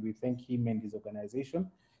today, and we thank him and his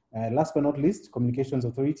organization. Last but not least, Communications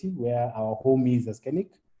Authority, where our home is as KeNIC,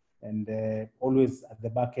 and always at the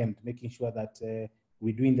back end, making sure that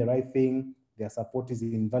we're doing the right thing. Their support is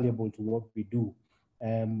invaluable to what we do.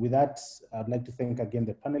 With that, I'd like to thank again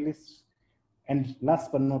the panelists, and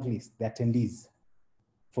last but not least, the attendees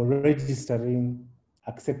for registering,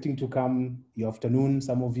 accepting to come your afternoon.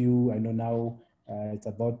 Some of you, I know now, it's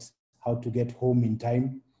about how to get home in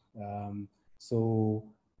time. So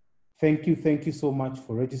thank you so much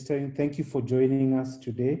for registering. Thank you for joining us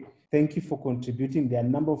today. Thank you for contributing. There are a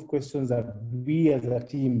number of questions that we as a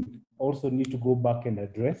team also need to go back and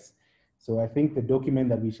address. So I think the document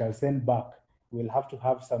that we shall send back will have to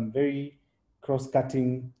have some very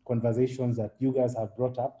cross-cutting conversations that you guys have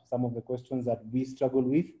brought up, some of the questions that we struggle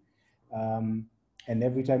with. And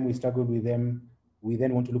every time we struggle with them, we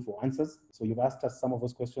then want to look for answers. So you've asked us some of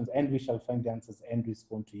those questions and we shall find the answers and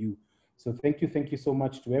respond to you. So thank you so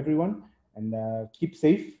much to everyone, and keep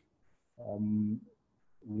safe.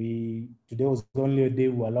 Today was only a day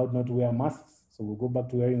we were allowed not to wear masks, so we'll go back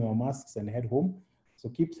to wearing our masks and head home. So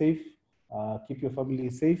keep safe, keep your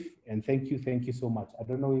family safe, and thank you so much. I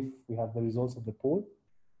don't know if we have the results of the poll,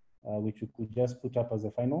 which we could just put up as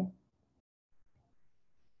a final.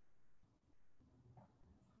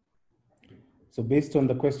 So based on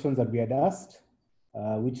the questions that we had asked,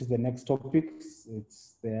 which is the next topics,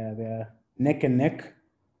 they're neck and neck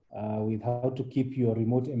with how to keep your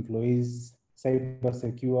remote employees cyber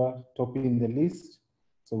secure, topping the list.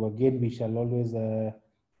 So again, we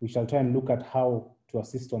shall try and look at how to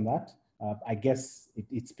assist on that. I guess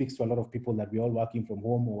it speaks to a lot of people that we're all working from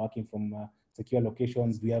home or working from secure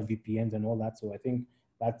locations. We have VPNs and all that. So I think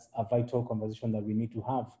that's a vital conversation that we need to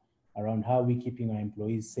have around how we're keeping our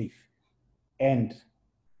employees safe. And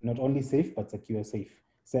not only safe, but secure safe,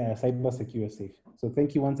 cyber secure safe. So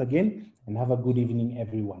thank you once again and have a good evening,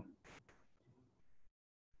 everyone.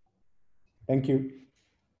 Thank you.